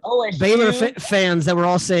 Baylor fans that were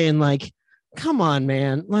all saying like, come on,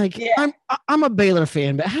 man. Like I'm a Baylor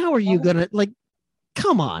fan, but how are you going to like,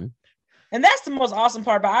 come on. And that's the most awesome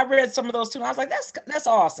part. But I read some of those too. And I was like, that's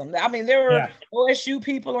awesome. I mean, there were OSU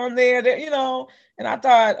people on there that, and I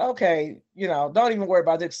thought, okay, don't even worry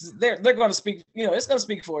about this. They're going to speak, it's going to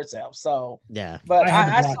speak for itself. So, yeah. But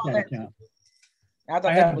I saw that account.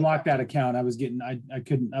 I had to block that account. I was going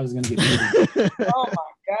to get Oh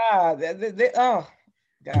my God.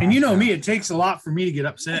 God. And you know me, it takes a lot for me to get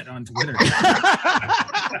upset on Twitter.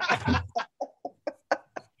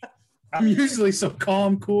 I'm usually so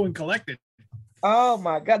calm, cool, and collected. Oh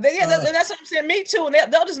my God. That's what I'm saying. Me too. And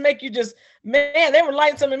they'll just make you just, man, they were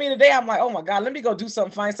lighting something to me today. I'm like, oh my God, let me go do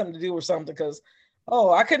something, find something to do or something. Because,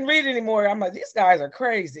 I couldn't read anymore. I'm like, these guys are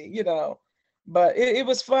crazy, but it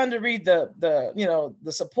was fun to read the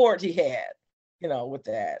support he had, with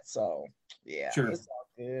that. So yeah, sure. It's all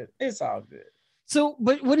good. It's all good. So,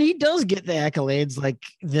 but when he does get the accolades, like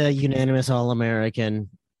the unanimous All-American,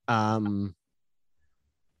 I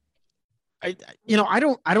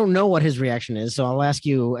don't know what his reaction is, so I'll ask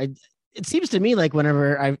you. It seems to me like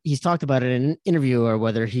whenever he's talked about it in an interview, or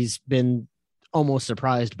whether he's been almost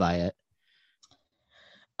surprised by it.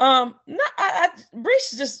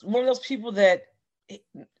 Breece is just one of those people that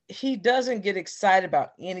he doesn't get excited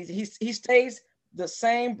about anything. He stays the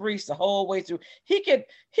same Breece the whole way through. He can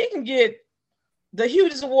get the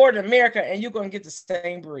hugest award in America, and you're going to get the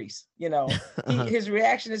same Breece. His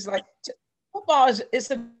reaction is like. Football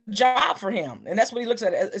it's a job for him, and that's what he looks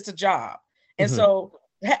at it. It's a job, and so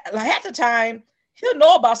half the time he'll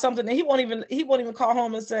know about something, and he won't even call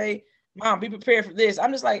home and say, "Mom, be prepared for this."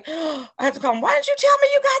 I'm just like, I have to call him. Why didn't you tell me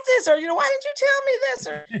you got this, or why didn't you tell me this,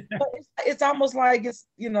 or but it's almost like it's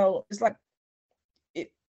like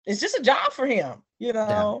it's just a job for him,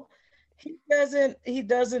 Yeah. He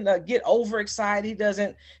doesn't get overexcited.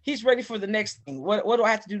 He's ready for the next thing. What do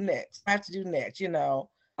I have to do next?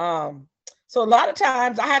 So a lot of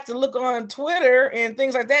times I have to look on Twitter and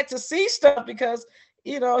things like that to see stuff because,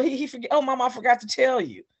 he forget. Oh, Mom, I forgot to tell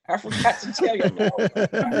you. I forgot to tell you. I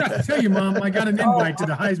forgot to tell you, Mom. I got an invite to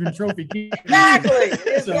the Heisman Trophy. Exactly.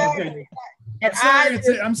 So, okay.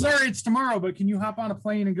 I'm sorry it's tomorrow, but can you hop on a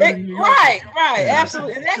plane and go to New York? Right,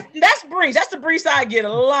 absolutely. And that's Breece. That's the Breece I get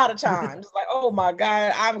a lot of times. It's like, oh my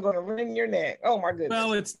God, I'm going to wring your neck. Oh my goodness.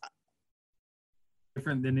 Well, it's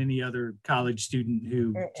different than any other college student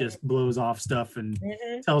who just blows off stuff and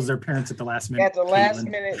tells their parents at the last minute. At the last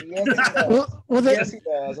minute, yes, he does. Yes, he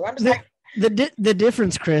does. I'm just like, the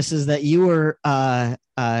difference, Chris, is that you were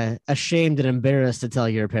ashamed and embarrassed to tell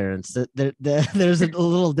your parents. There's a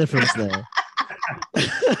little difference there.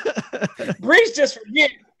 Breece just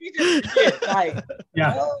forget. He just forget. Like,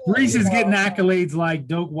 Breece is getting accolades like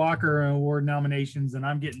Doak Walker Award nominations, and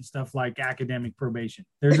I'm getting stuff like academic probation.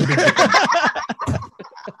 There's a big difference.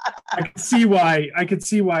 I could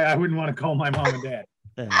see why I wouldn't want to call my mom and dad.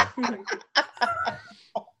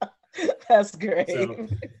 That's great. So,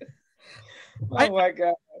 my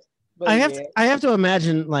gosh. But I have to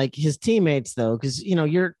imagine like his teammates though, because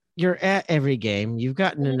you're at every game. You've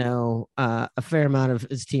gotten to know a fair amount of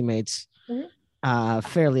his teammates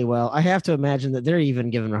fairly well. I have to imagine that they're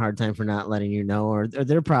even giving him a hard time for not letting you know, or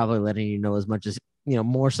they're probably letting you know as much as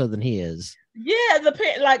more so than he is. Yeah,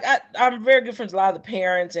 I'm very good friends with a lot of the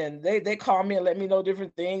parents, and they call me and let me know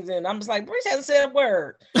different things, and I'm just like, Breece hasn't said a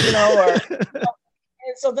word,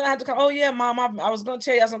 and so then I have to call. Oh yeah, Mom, I was going to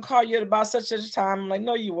tell you I was going to call you at about such a time. I'm like,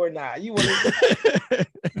 no, you were not. You were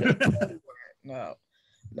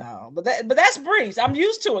no, but that's Breece. I'm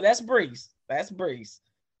used to it. That's Breece.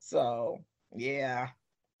 So yeah.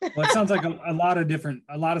 Well, it sounds like a lot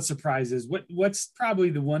of surprises. What's probably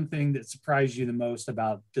the one thing that surprised you the most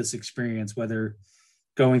about this experience, whether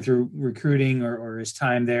going through recruiting or his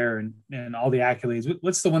time there and all the accolades?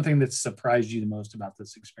 What's the one thing that surprised you the most about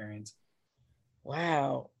this experience?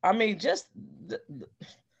 Wow. I mean, just,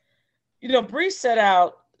 Breece set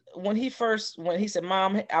out when he said,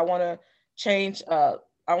 Mom, I want to change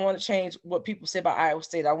what people say about Iowa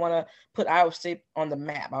State. I want to put Iowa State on the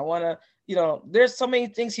map. I want to, there's so many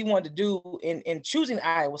things he wanted to do in choosing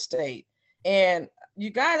Iowa State. And you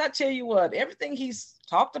guys, I tell you what, everything he's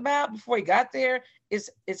talked about before he got there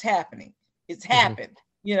it's happening. It's happened,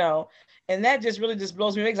 and that just really just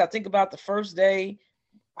blows me away because I think about the first day.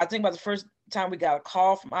 I think about the first time we got a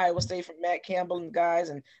call from Iowa State from Matt Campbell and guys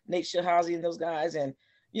and Nate Shilhousie and those guys. And,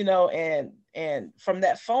 and from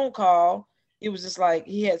that phone call, it was just like,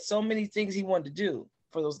 he had so many things he wanted to do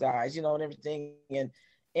for those guys, and everything.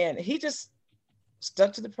 And he just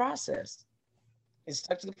stuck to the process. It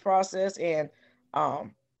stuck to the process. And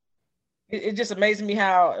it just amazes me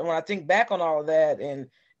how, when I think back on all of that, and,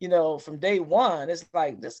 from day one, it's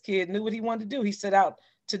like, this kid knew what he wanted to do. He set out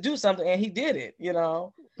to do something and he did it,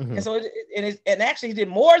 Mm-hmm. And so and actually he did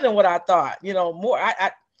more than what I thought, more,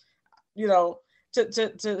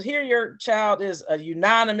 to hear your child is a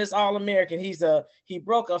unanimous All-American. He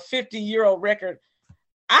broke a 50-year-old record.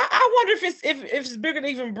 I wonder if it's bigger than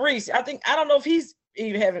even Brees. I don't know if he's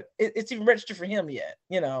even it's even registered for him yet,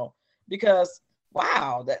 because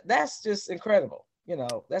wow, that's just incredible.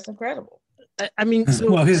 That's incredible. I mean,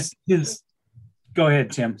 so well, his go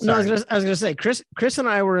ahead, Tim. Sorry. No, I was gonna say, Chris and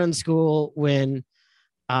I were in school when,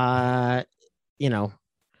 the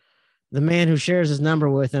man who shares his number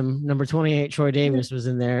with him, number 28, Troy Davis, was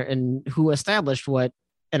in there, and who established what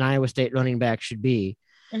an Iowa State running back should be.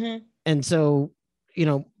 Mm-hmm. And so,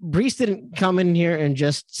 Brees didn't come in here and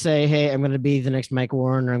just say, hey, I'm going to be the next Mike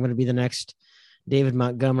Warren, or I'm going to be the next David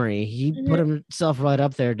Montgomery. He put himself right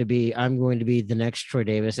up there to be, I'm going to be the next Troy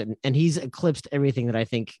Davis. And he's eclipsed everything that I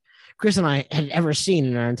think Chris and I had ever seen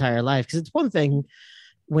in our entire life. Because it's one thing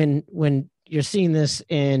when you're seeing this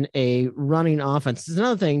in a running offense. It's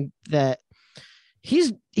another thing that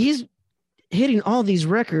he's hitting all these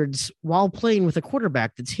records while playing with a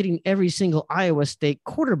quarterback that's hitting every single Iowa State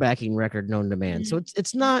quarterbacking record known to man. So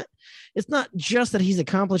it's not just that he's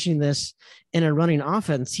accomplishing this in a running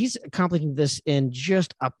offense. He's accomplishing this in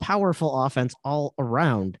just a powerful offense all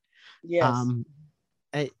around. Yes.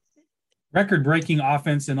 Record-breaking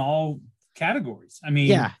offense in all categories. I mean,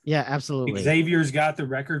 yeah, absolutely. Xavier's got the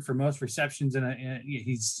record for most receptions, and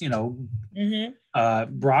he's,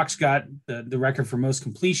 Brock's got the record for most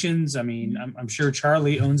completions. I mean, I'm sure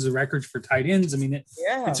Charlie owns the records for tight ends. I mean,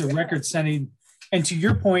 it's a record-setting. And to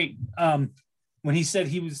your point, when he said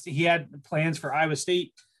he had plans for Iowa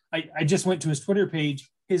State, I just went to his Twitter page.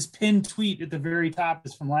 His pinned tweet at the very top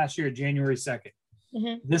is from last year, January 2nd.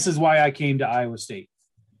 Mm-hmm. This is why I came to Iowa State,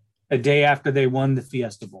 a day after they won the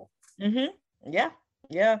Fiesta Bowl. Mm-hmm.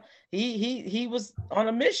 Yeah. He was on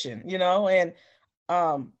a mission, and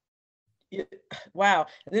wow.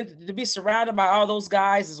 And then to be surrounded by all those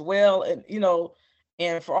guys as well, and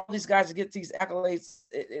and for all these guys to get these accolades,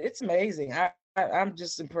 it's amazing. I'm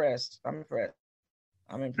just impressed. I'm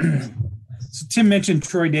impressed. So Tim mentioned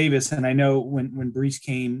Troy Davis, and I know when Brees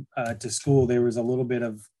came to school, there was a little bit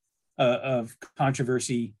of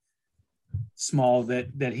controversy, small,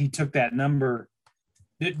 that he took that number.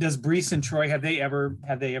 Does Brees and Troy have they ever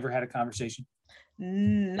had a conversation?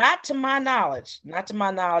 Not to my knowledge. I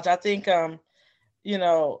think I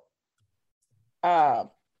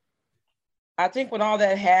think when all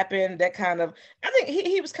that happened, I think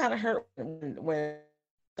he was kind of hurt when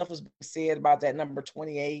stuff was said about that number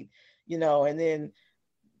 28, and then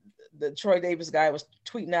the Troy Davis guy was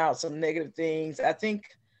tweeting out some negative things. I think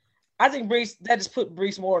Brees, that just put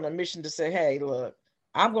Brees more on a mission to say, hey, look,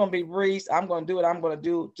 I'm going to be Brees. I'm going to do what I'm going to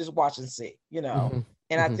do. Just watch and see, Mm-hmm.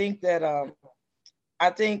 And I think that, I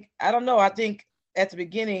don't know. I think at the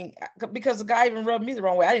beginning, because the guy even rubbed me the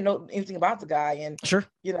wrong way. I didn't know anything about the guy. And, sure.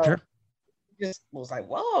 Just was like,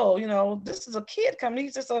 whoa, this is a kid coming.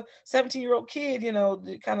 He's just a 17-year-old kid,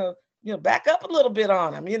 kind of, back up a little bit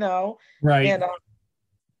on him, Right. And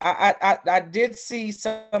I did see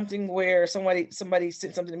something where somebody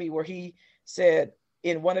sent something to me where he said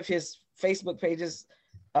in one of his Facebook pages,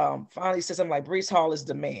 finally said something like Brees Hall is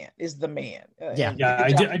the man.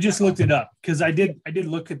 I just looked it up because I did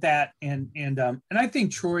look at that and I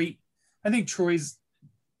think Troy's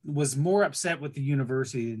was more upset with the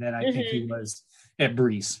university than I think he was at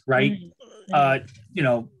Brees, right?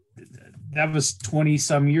 Mm-hmm. That was 20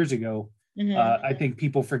 some years ago. Mm-hmm. I think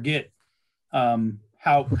people forget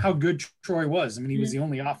how good Troy was. I mean, he was the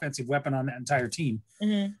only offensive weapon on that entire team.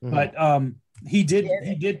 Mm-hmm. But he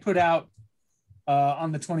did put out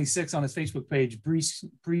on the 26th on his Facebook page,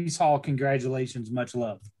 Brees Hall, congratulations, much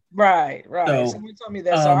love. Right. So, Someone told me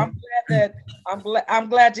that. So I'm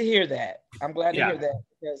glad to hear that. I'm glad to hear that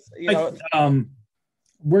because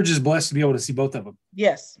we're just blessed to be able to see both of them.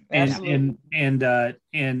 Yes, absolutely.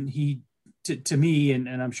 And he to me and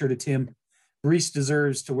I'm sure to Tim, Brees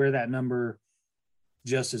deserves to wear that number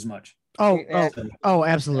just as much. Oh,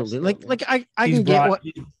 absolutely. Like I can get what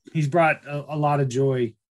he's brought a lot of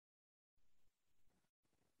joy.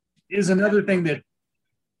 Is another thing that.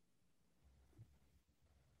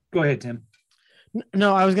 Go ahead, Tim.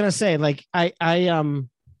 No, I was gonna say, like, I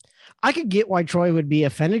I could get why Troy would be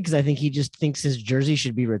offended because I think he just thinks his jersey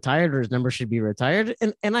should be retired or his number should be retired.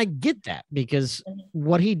 And I get that because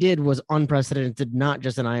what he did was unprecedented, not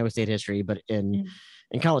just in Iowa State history, but in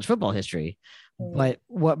college football history. But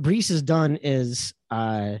what Brees has done is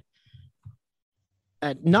not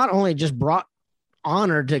only just brought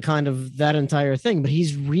honor to kind of that entire thing, but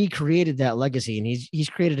he's recreated that legacy and he's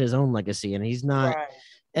created his own legacy, and he's not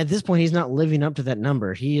at this point, he's not living up to that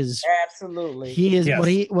number. He is absolutely. He is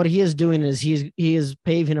what he is doing is he is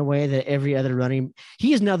paving a way that every other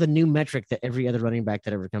he is now the new metric that every other running back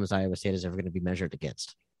that ever comes to Iowa State is ever going to be measured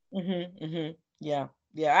against. Yeah.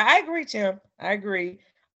 I agree, Tim. I agree.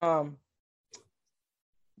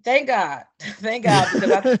 Thank God,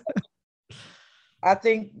 because I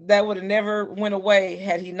think that would have never went away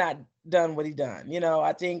had he not done what he done. You know,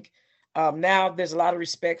 I think now there's a lot of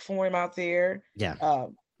respect for him out there. Yeah.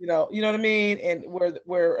 You know what I mean? And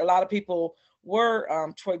where a lot of people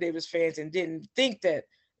were Troy Davis fans and didn't think that,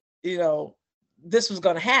 you know, this was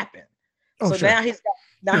going to happen. Now he's got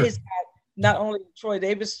not only Troy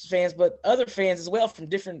Davis fans, but other fans as well from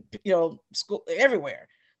different, you know, school everywhere.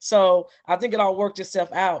 So I think it all worked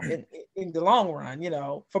itself out in the long run, you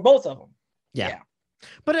know, for both of them. Yeah.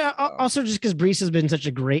 But also just because Brees has been such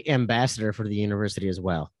a great ambassador for the university as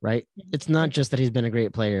well, right? It's not just that he's been a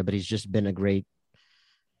great player, but he's just been a great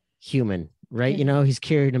human, right? You know, he's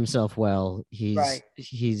carried himself well.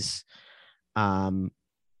 He's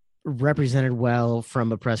represented well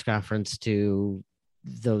from a press conference to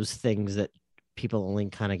those things that people only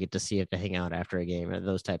kind of get to see if they hang out after a game and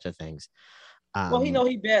those types of things. Well,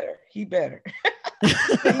 he better.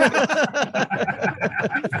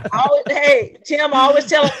 Tim, I always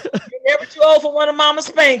tell him, you're never too old for one of mama's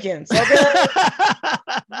spankings. Okay?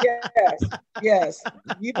 Yes.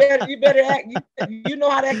 You better act. You know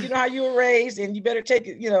how to act. You know how you were raised, and you better take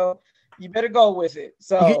it. You know, you better go with it.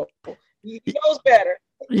 So he knows better.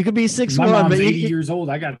 You could be 6'1". My mom's 80 years old.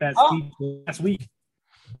 I got that speech last week.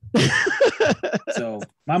 So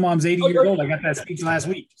my mom's 80 years old. I got that speech last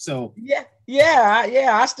week. So yeah.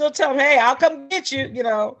 I still tell him, hey, I'll come get you. You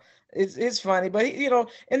know, it's funny, but he, you know,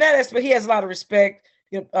 in that aspect, he has a lot of respect.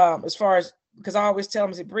 You know, as far as, because I always tell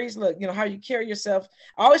him, I say, Brees, look, you know how you carry yourself.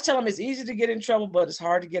 I always tell him it's easy to get in trouble, but it's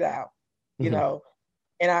hard to get out. You know,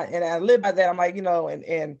 and I live by that. I'm like, you know,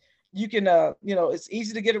 and you can, you know, it's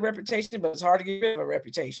easy to get a reputation, but it's hard to get rid of a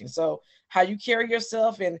reputation. So how you carry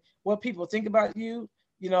yourself and what people think about you.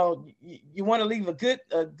 You know, you want to leave a good,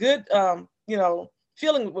 you know,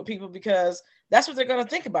 feeling with people because that's what they're going to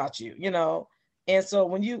think about you, you know. And so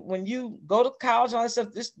when you go to college and all that stuff,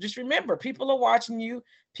 just remember, people are watching you.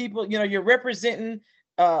 People, you know, you're representing,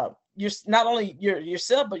 you're not only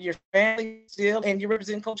yourself, but your family still, and you're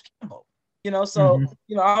representing Coach Campbell. You know, so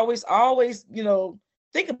you know, I always, you know,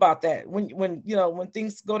 think about that when you know, when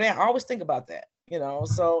things go down. I always think about that. You know,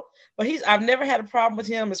 so but I've never had a problem with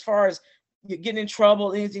him as far as getting in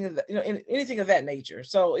trouble, anything of that, you know, anything of that nature.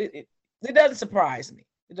 So it doesn't surprise me.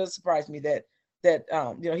 It doesn't surprise me that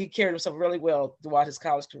you know, he carried himself really well throughout his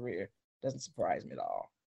college career. Doesn't surprise me at all.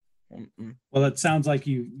 Well, it sounds like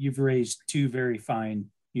you've raised two very fine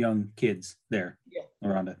young kids there,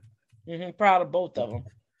 Rhonda. Proud of both of them.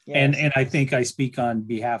 Yes. And I think I speak on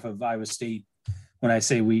behalf of Iowa State when I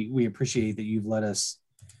say we appreciate that you've let us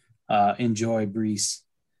enjoy Brees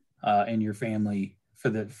and your family for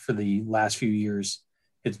the last few years.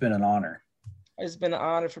 It's been an honor. It's been an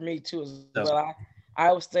honor for me too as well.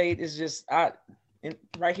 Iowa State is just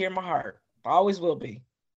right here in my heart. Always will be.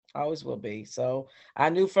 So I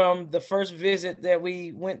knew from the first visit that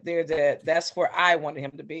we went there that's where I wanted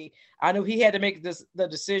him to be. I knew he had to make the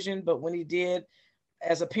decision, but when he did,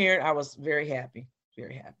 as a parent, I was very happy.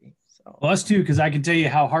 Very happy. So. Well, us too, because I can tell you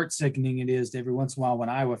how heart-sickening it is every once in a while when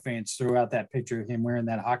Iowa fans throw out that picture of him wearing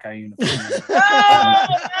that Hawkeye uniform.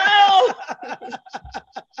 Oh, no!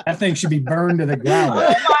 That thing should be burned to the ground.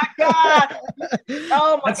 Oh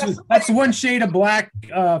my God! That's one shade of black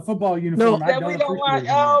football uniform. That we don't want.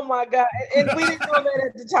 Oh my God! And we didn't know that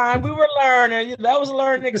at the time. We were learning. That was a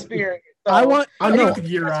learning experience. So. I'm not the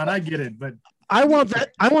year on. I get it, but. I want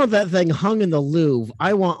that thing hung in the Louvre.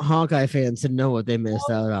 I want Hawkeye fans to know what they missed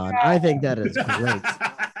out on. I think that is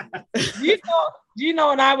great. Do you know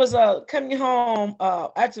when I was coming home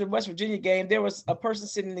after the West Virginia game, there was a person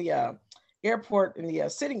sitting in the airport in the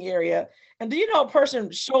sitting area, and do you know a person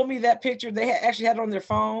showed me that picture? They actually had it on their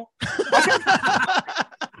phone.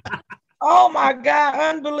 Oh my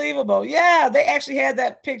God, unbelievable! Yeah, they actually had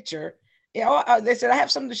that picture. Yeah, they said I have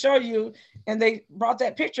something to show you. And they brought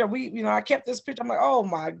that picture. I kept this picture. I'm like, oh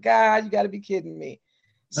my God, you got to be kidding me.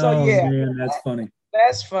 So yeah, man, that's funny.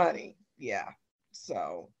 That's funny. Yeah.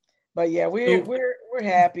 So, but yeah, we're we're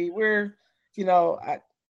happy. We're, you know,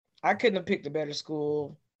 I couldn't have picked a better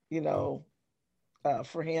school, you know,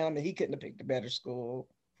 for him, and he couldn't have picked a better school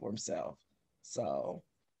for himself. So,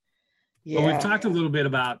 yeah. Well, we've talked a little bit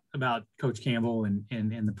about Coach Campbell and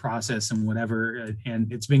the process and whatever,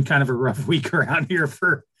 and it's been kind of a rough week around here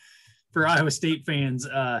for Iowa State fans.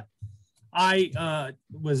 I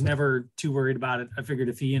was never too worried about it. I figured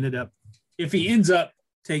if he ends up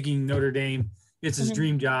taking Notre Dame, it's his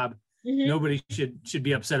dream job. Nobody should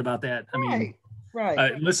be upset about that. I mean,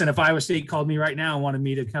 right. Listen, if Iowa State called me right now and wanted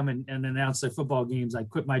me to come and announce their football games, I'd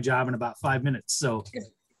quit my job in about 5 minutes. So,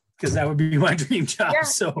 because that would be my dream job.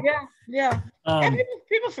 Yeah. And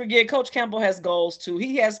people forget Coach Campbell has goals too.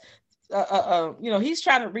 He has, you know, he's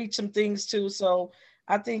trying to reach some things too. So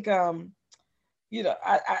I think, you know,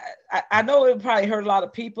 I know it probably hurt a lot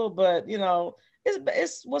of people, but you know,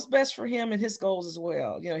 it's what's best for him and his goals as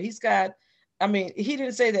well. You know, he's got. I mean, he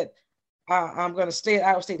didn't say that I'm going to stay at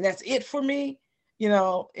Iowa State and that's it for me. You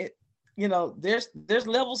know, there's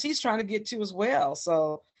levels he's trying to get to as well.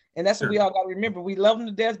 So, and that's what we all got to remember. We love him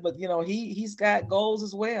to death, but you know, he's got goals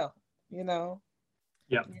as well. You know.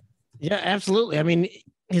 Yeah. Yeah, absolutely. I mean,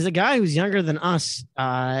 he's a guy who's younger than us.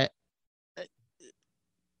 I'm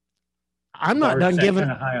not done giving.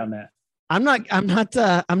 High on that. I'm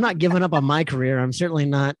not giving up on my career. I'm certainly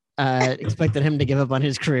not expecting him to give up on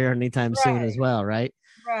his career anytime soon as well. Right.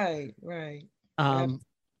 Right.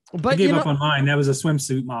 But I gave up on mine. That was a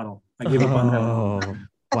swimsuit model. I gave up on that. Oh,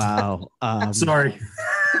 wow. Sorry.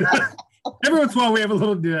 Every once in a while, we have a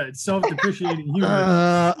little self-depreciating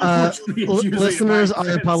humor. Listeners,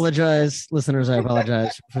 I apologize. Listeners, I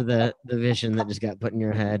apologize for the vision that just got put in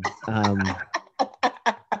your head.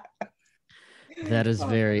 That is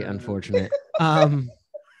very unfortunate.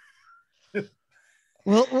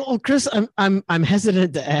 Well, Chris, I'm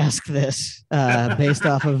hesitant to ask this based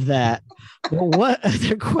off of that. Well, what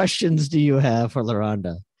other questions do you have for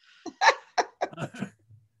LaRonda?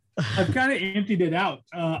 I've kind of emptied it out,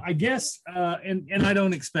 I guess, and I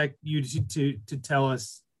don't expect you to tell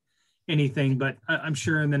us anything, but I'm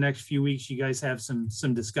sure in the next few weeks you guys have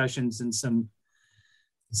some discussions and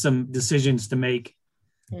some decisions to make.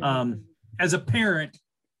 As a parent,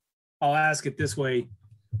 I'll ask it this way: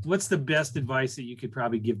 what's the best advice that you could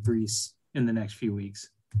probably give Brees in the next few weeks?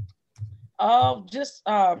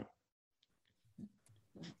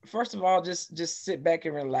 First of all, just sit back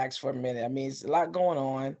and relax for a minute. I mean, it's a lot going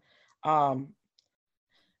on.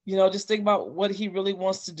 You know, just think about what he really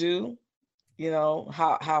wants to do. You know,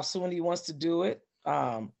 how soon he wants to do it.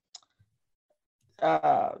 Follow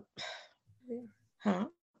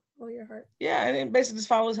your heart. Yeah, and then basically just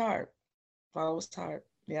follow his heart. Follow his heart.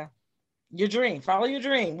 Yeah. Your dream. Follow your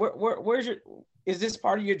dream. Where's your? Is this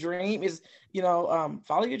part of your dream?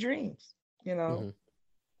 Follow your dreams. You know.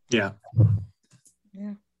 Yeah.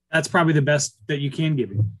 Yeah. That's probably the best that you can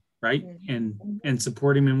give him, right? And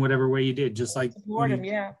support him in whatever way you did, just like support him.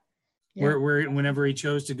 Yeah. Whenever he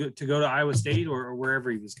chose to go to Iowa State or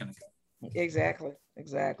wherever he was going to go. Exactly.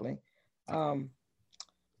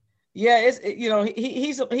 Yeah,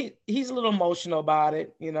 he's a little emotional about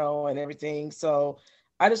it, you know, and everything. So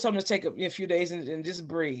I just told him to take a few days and just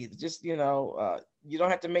breathe. Just, you know, you don't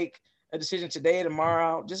have to make a decision today,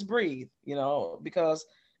 tomorrow. Just breathe, you know, because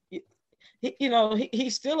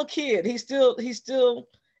he's still a kid. He's still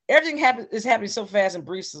everything is happening so fast in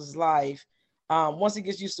Brees' life. Once he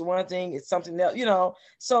gets used to one thing, it's something else, you know.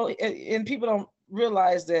 So and people don't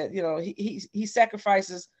realize that, you know, he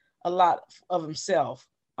sacrifices a lot of himself.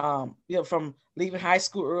 You know, from leaving high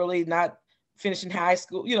school early, not finishing high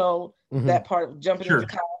school, you know, that part of jumping into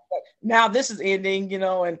college. But now this is ending,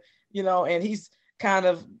 and he's kind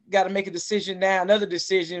of got to make a decision now, another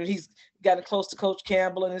decision. He's gotten close to Coach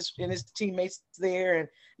Campbell and his teammates there. And,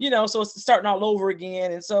 you know, so it's starting all over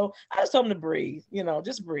again. And so I just told him to breathe, you know,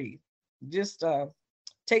 just breathe. Just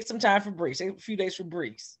take some time for Brees, take a few days for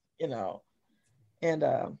Brees, you know, and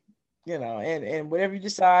whatever you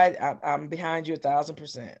decide, I'm behind you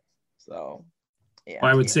 1,000%. So, yeah.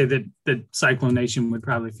 Well, I would say that Cyclone Nation would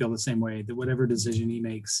probably feel the same way, that whatever decision he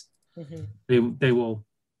makes, they will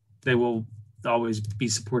always be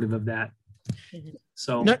supportive of that.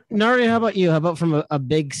 So, Nari, how about you? How about from a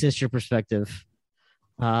big sister perspective?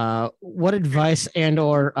 What advice and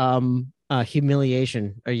or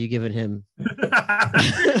humiliation are you giving him?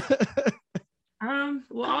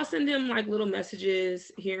 Well, I'll send him like little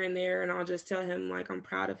messages here and there, and I'll just tell him like I'm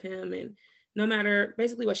proud of him, and no matter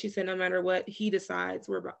basically what she said, no matter what he decides,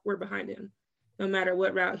 we're behind him. No matter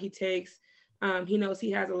what route he takes, he knows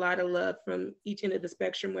he has a lot of love from each end of the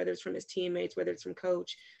spectrum, whether it's from his teammates, whether it's from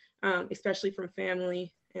coach, especially from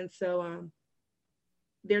family, and so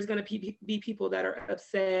there's going to be people that are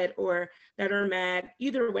upset or that are mad.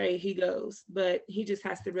 Either way he goes, but he just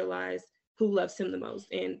has to realize who loves him the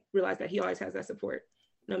most and realize that he always has that support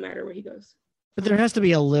no matter where he goes. But there has to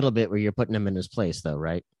be a little bit where you're putting him in his place, though,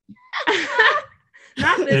 right?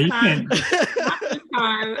 Not this time. Can't. Not this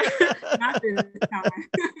time. Not this time.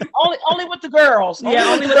 Only with the girls. Only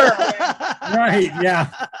with the girls. Right, yeah.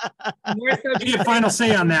 More so You get final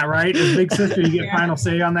say on that, right? As big sister, you get final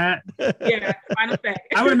say on that. Yeah, final say.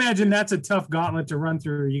 I would imagine that's a tough gauntlet to run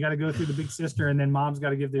through. You got to go through the big sister, and then mom's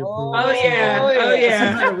got to give the approval. Oh yeah. Oh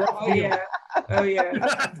yeah. Oh yeah. Oh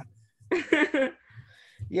yeah.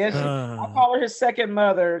 Yes, I call her his second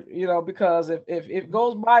mother, because if it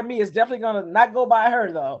goes by me, it's definitely gonna not go by her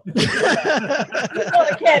though. He's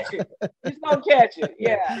gonna catch it. He's gonna catch it.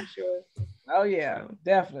 Yeah, for sure. Oh yeah,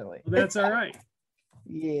 definitely. Well, that's all right.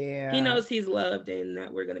 Yeah. He knows he's loved and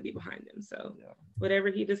that we're gonna be behind him. So whatever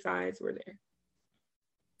he decides, we're there.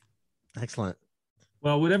 Excellent.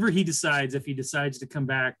 Well, whatever he decides, if he decides to come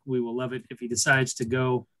back, we will love it. If he decides to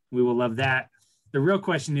go, we will love that. The real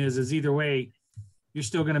question is either way, you're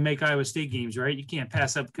still going to make Iowa State games, right? You can't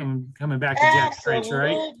pass up coming back to Jack Trice,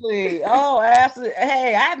 right? Absolutely. Oh, absolutely.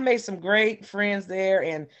 Hey, I've made some great friends there,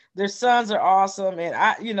 and their sons are awesome. And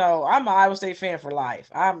I'm an Iowa State fan for life.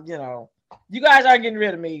 You guys aren't getting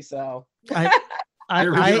rid of me, so. There we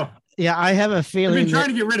go. I have a feeling. I've been trying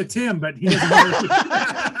to get rid of Tim, but he doesn't.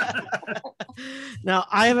 Now,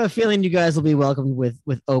 I have a feeling you guys will be welcomed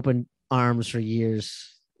with open arms for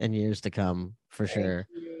years and years to come, for sure.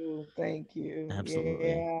 Thank you. Absolutely.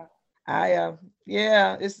 Yeah. I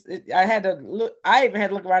had to look. I even had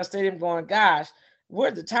to look around the stadium, going, "Gosh,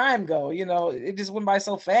 where'd the time go?" It just went by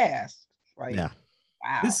so fast. Like, yeah.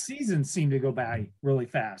 Wow. This season seemed to go by really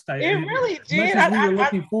fast. It really did. We were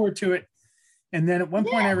looking forward to it. And then at one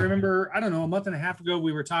point, I remember, I don't know, a month and a half ago,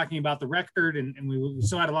 we were talking about the record, and we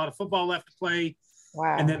still had a lot of football left to play.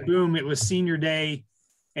 Wow. And then boom, it was senior day,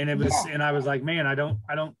 and it was, and I was like, man, I don't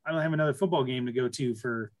have another football game to go to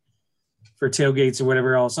for tailgates or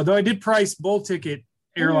whatever else. Although I did price bowl ticket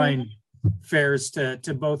airline fares to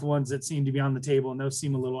both ones that seem to be on the table, and those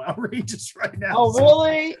seem a little outrageous right now. Oh,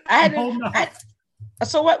 really?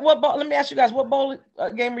 So what bowl? Let me ask you guys, what bowl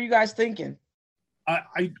game are you guys thinking?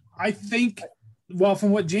 I think, well,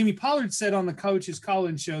 from what Jamie Pollard said on the Coach's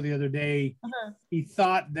Collins show the other day, he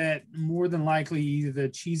thought that more than likely either the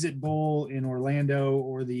Cheez-It Bowl in Orlando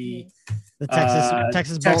or the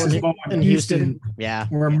Texas Bowl in Houston. Yeah,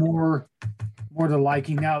 were more to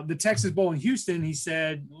liking. Now, the Texas Bowl in Houston, he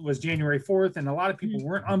said, was January 4th, and a lot of people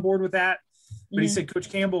weren't on board with that. But he said Coach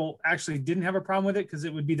Campbell actually didn't have a problem with it because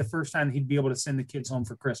it would be the first time he'd be able to send the kids home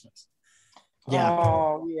for Christmas. Yeah.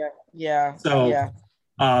 Oh, yeah. So, yeah.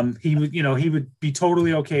 He would be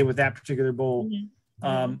totally okay with that particular bowl.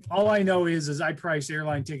 All I know is I priced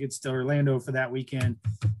airline tickets to Orlando for that weekend,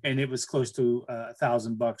 and it was close to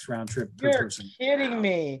 $1,000 round trip per person. You're kidding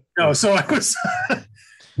me. No, so I was.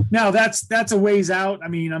 Now that's a ways out. I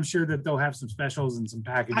mean, I'm sure that they'll have some specials and some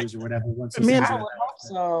packages or whatever. Once I would hope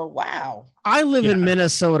so. Wow. I live in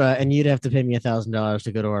Minnesota, and you'd have to pay me $1,000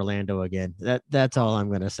 to go to Orlando again. That's all I'm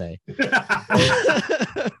gonna say.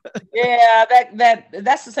 Yeah,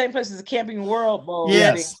 that's the same place as the Camping World Bowl.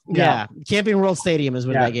 Yes, yeah. Camping World Stadium is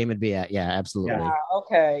where that game would be at. Yeah, absolutely. Yeah,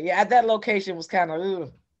 okay. Yeah, that location was kind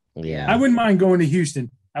of. Yeah, I wouldn't mind going to Houston.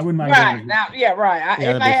 I wouldn't mind. Right now, right.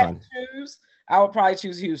 If I had to choose, I would probably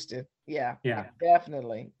choose Houston. Yeah,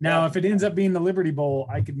 definitely. Now, if it ends up being the Liberty Bowl,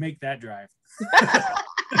 I could make that drive.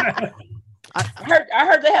 I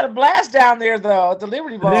heard they had a blast down there though at the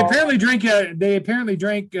Liberty Bowl. They apparently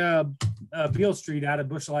drank Beale Street out of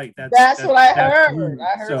Busch Light. That's what I heard.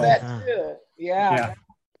 I heard that too. Yeah,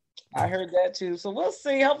 I heard that too. So we'll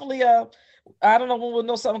see. Hopefully, I don't know when we'll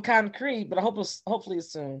know something concrete, but hopefully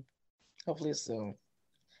it's soon. Hopefully it's soon.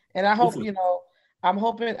 And I hope I'm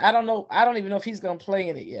hoping. I don't know. I don't even know if he's going to play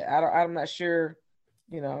in it yet. I'm not sure.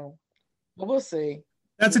 But we'll see.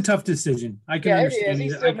 That's a tough decision. I can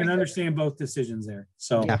understand. I can understand both decisions there.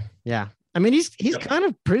 So yeah. I mean, he's kind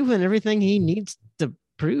of proven everything he needs to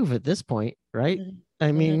prove at this point, right?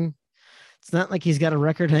 I mean, it's not like he's got a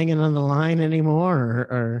record hanging on the line anymore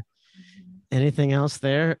or anything else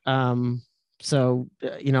there. So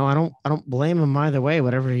I don't blame him either way.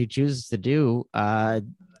 Whatever he chooses to do,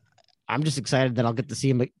 I'm just excited that I'll get to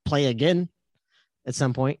see him play again at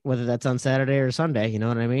some point, whether that's on Saturday or Sunday. You know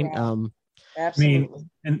what I mean? Yeah. Absolutely.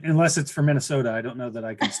 I mean, unless it's for Minnesota, I don't know that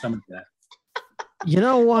I can stomach that. You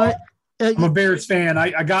know what? I'm a Bears fan.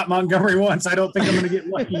 I got Montgomery once. I don't think I'm going to get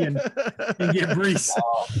lucky and get Brees.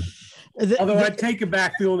 Although I'd take a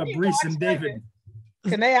backfield of Brees and David.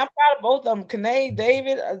 Kane, I'm proud of both of them. Kane,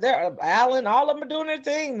 David, they're Allen, all of them are doing their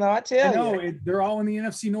thing. No, I tell you. They're all in the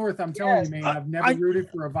NFC North. I'm telling you, man. I've never rooted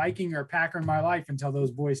for a Viking or a Packer in my life until those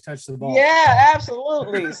boys touched the ball. Yeah,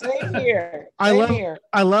 absolutely. Same here.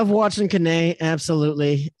 I love watching Kane.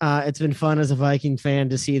 Absolutely. It's been fun as a Viking fan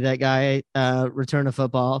to see that guy return to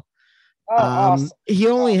football. Oh, awesome. He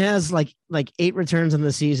only has like 8 returns in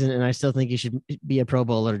the season, and I still think he should be a Pro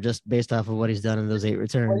Bowler just based off of what he's done in those 8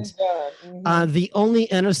 returns. The only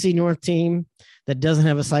NFC North team that doesn't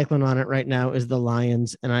have a cyclone on it right now is the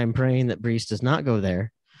Lions, and I'm praying that Brees does not go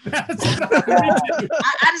there. I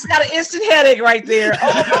just got an instant headache right there.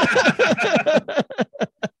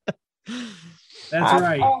 That's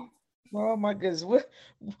right. Oh my goodness.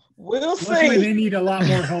 We'll see. They need a lot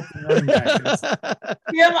more help than running backs.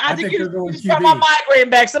 Yeah, I think you got my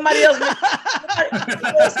migraine back. Somebody else.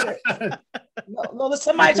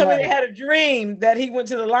 Somebody told me they had a dream that he went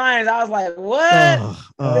to the Lions. I was like, what?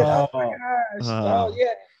 Oh my gosh. Oh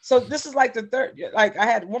yeah. So this is like the third. Like I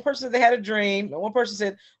had one person, they had a dream, and one person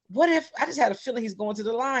said, "What if I just had a feeling he's going to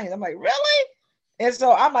the Lions?" I'm like, really? And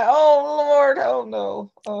so I'm like, oh Lord, oh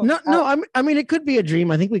no. No. I mean, it could be a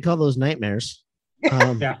dream. I think we call those nightmares.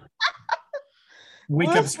 Yeah. Wake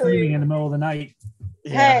up screaming in the middle of the night.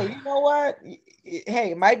 Yeah. Hey, you know what?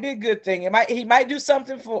 Hey, it might be a good thing. He might do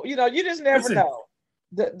something for you just never know.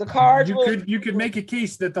 The Cards. You could make a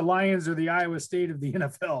case that the Lions are the Iowa State of the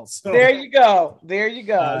NFL. So there you go. You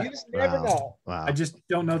just never know. Wow. I just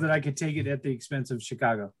don't know that I could take it at the expense of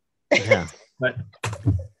Chicago. Yeah, but.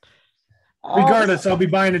 Regardless, I'll be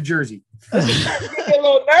buying a jersey. I get a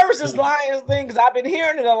little nervous this Lions thing because I've been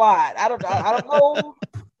hearing it a lot. I don't know.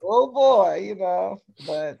 Oh boy,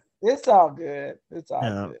 but it's all good. It's all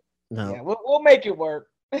good. No, yeah, we'll make it work.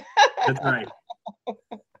 That's right.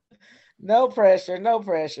 No pressure.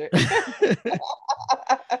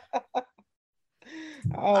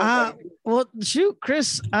 Well, shoot,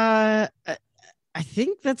 Chris. I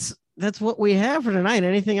think that's what we have for tonight.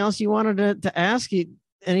 Anything else you wanted to ask?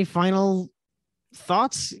 Any final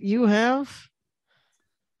thoughts you have?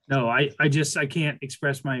 No, I can't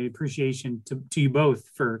express my appreciation to you both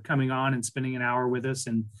for coming on and spending an hour with us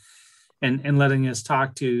and letting us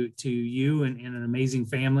talk to you and an amazing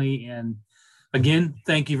family. And again,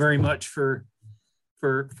 thank you very much for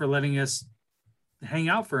letting us hang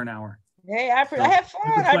out for an hour. Hey, I had fun.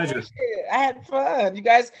 I appreciate it. I had fun. You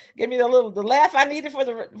guys gave me the laugh I needed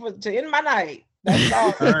to end my night. That's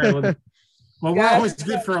all. All right. Well, we're always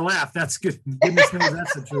good for a laugh. That's good. Goodness knows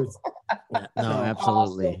that's the truth. Yeah, no,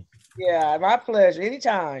 absolutely. Awesome. Yeah, my pleasure.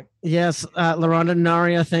 Anytime. Yes, LaRonda and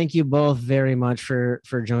Naria, thank you both very much for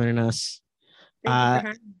joining us.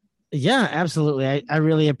 Yeah, absolutely. I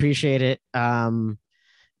really appreciate it.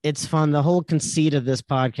 It's fun. The whole conceit of this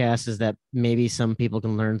podcast is that maybe some people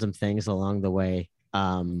can learn some things along the way.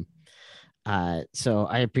 So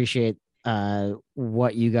I appreciate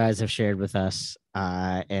what you guys have shared with us.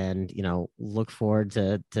 And look forward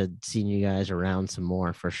to seeing you guys around some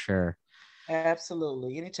more for sure.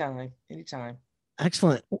 Absolutely. Anytime.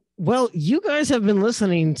 Excellent. Well, you guys have been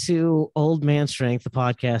listening to Old Man Strength, the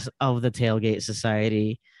podcast of the Tailgate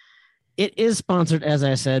Society. It is sponsored, as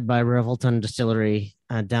I said, by Revelton Distillery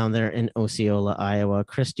down there in Osceola, Iowa.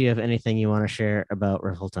 Chris, do you have anything you want to share about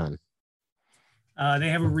Revelton? They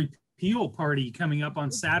have a repeal party coming up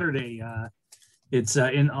on Saturday. It's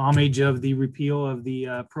in homage of the repeal of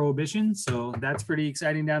the prohibition. So that's pretty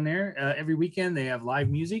exciting down there. Every weekend they have live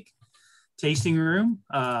music, tasting room.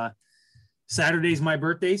 Saturday's my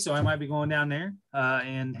birthday, so I might be going down there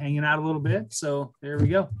and hanging out a little bit. So there we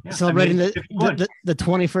go. Yeah, celebrating the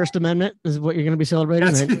 21st Amendment is what you're going to be celebrating.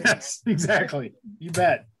 Right? Yes, exactly. You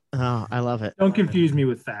bet. Oh, I love it. Don't confuse me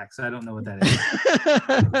with facts. I don't know what that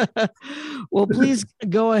is. Well, please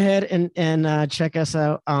go ahead and check us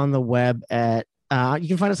out on the web at you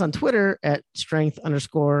can find us on Twitter at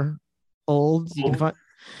strength_old.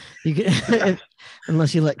 You can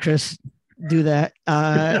unless you let Chris do that.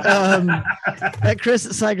 At Chris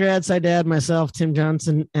at Sygrad, Sydad, myself, Tim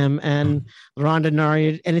Johnson, MN, LaRonda,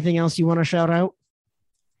 Naria. Anything else you want to shout out?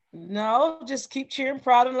 No, just keep cheering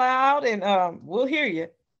proud and loud, and we'll hear you.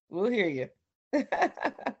 And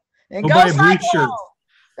go buy a brief shirt.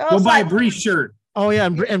 Go buy a brief shirt. Oh yeah,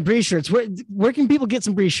 and brief shirts. Where can people get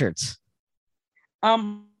some brief shirts?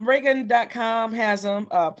 Reagan.com has them.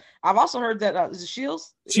 I've also heard that is it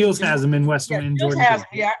Shields? Shields has them in Western.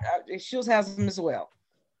 Shields has them as well.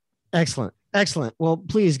 Excellent. Well,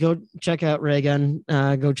 please go check out Reagan.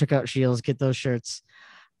 Go check out Shields. Get those shirts.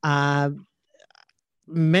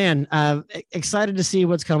 Excited to see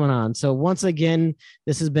what's coming on. So once again,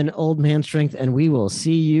 this has been Old Man Strength, and we will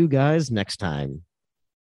see you guys next time.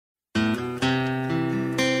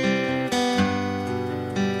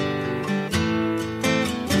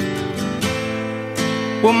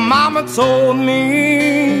 Well, Mama told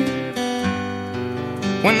me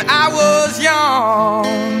when I was young,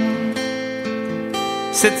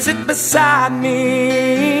 said sit beside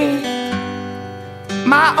me,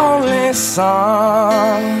 my only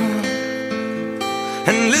son,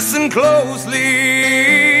 and listen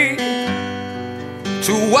closely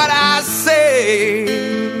to what I say.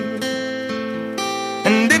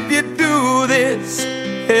 And if you do this,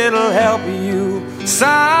 it'll help you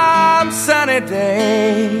some sunny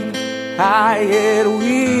day. It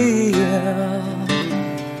will.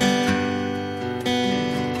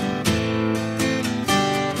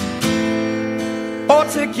 Oh,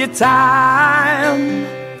 take your time,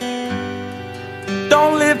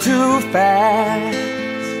 don't live too fast.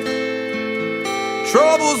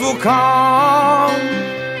 Troubles will come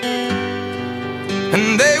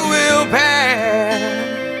and they will pass.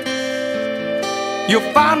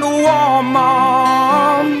 You'll find a warm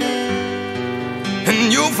arm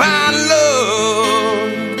and you'll find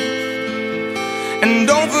love. And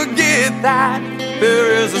don't forget that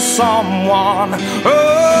there is a someone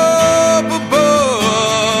up above.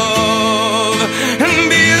 And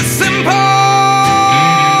be a simple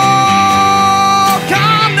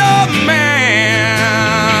kind of man.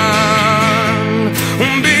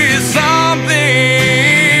 Be something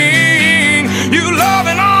you love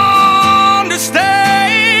and understand.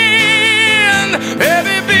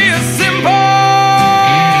 Baby, be a simple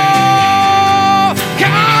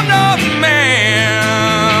kind of man.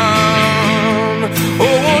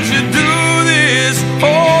 Oh, won't you do this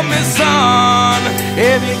for me, son,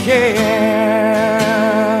 if you can?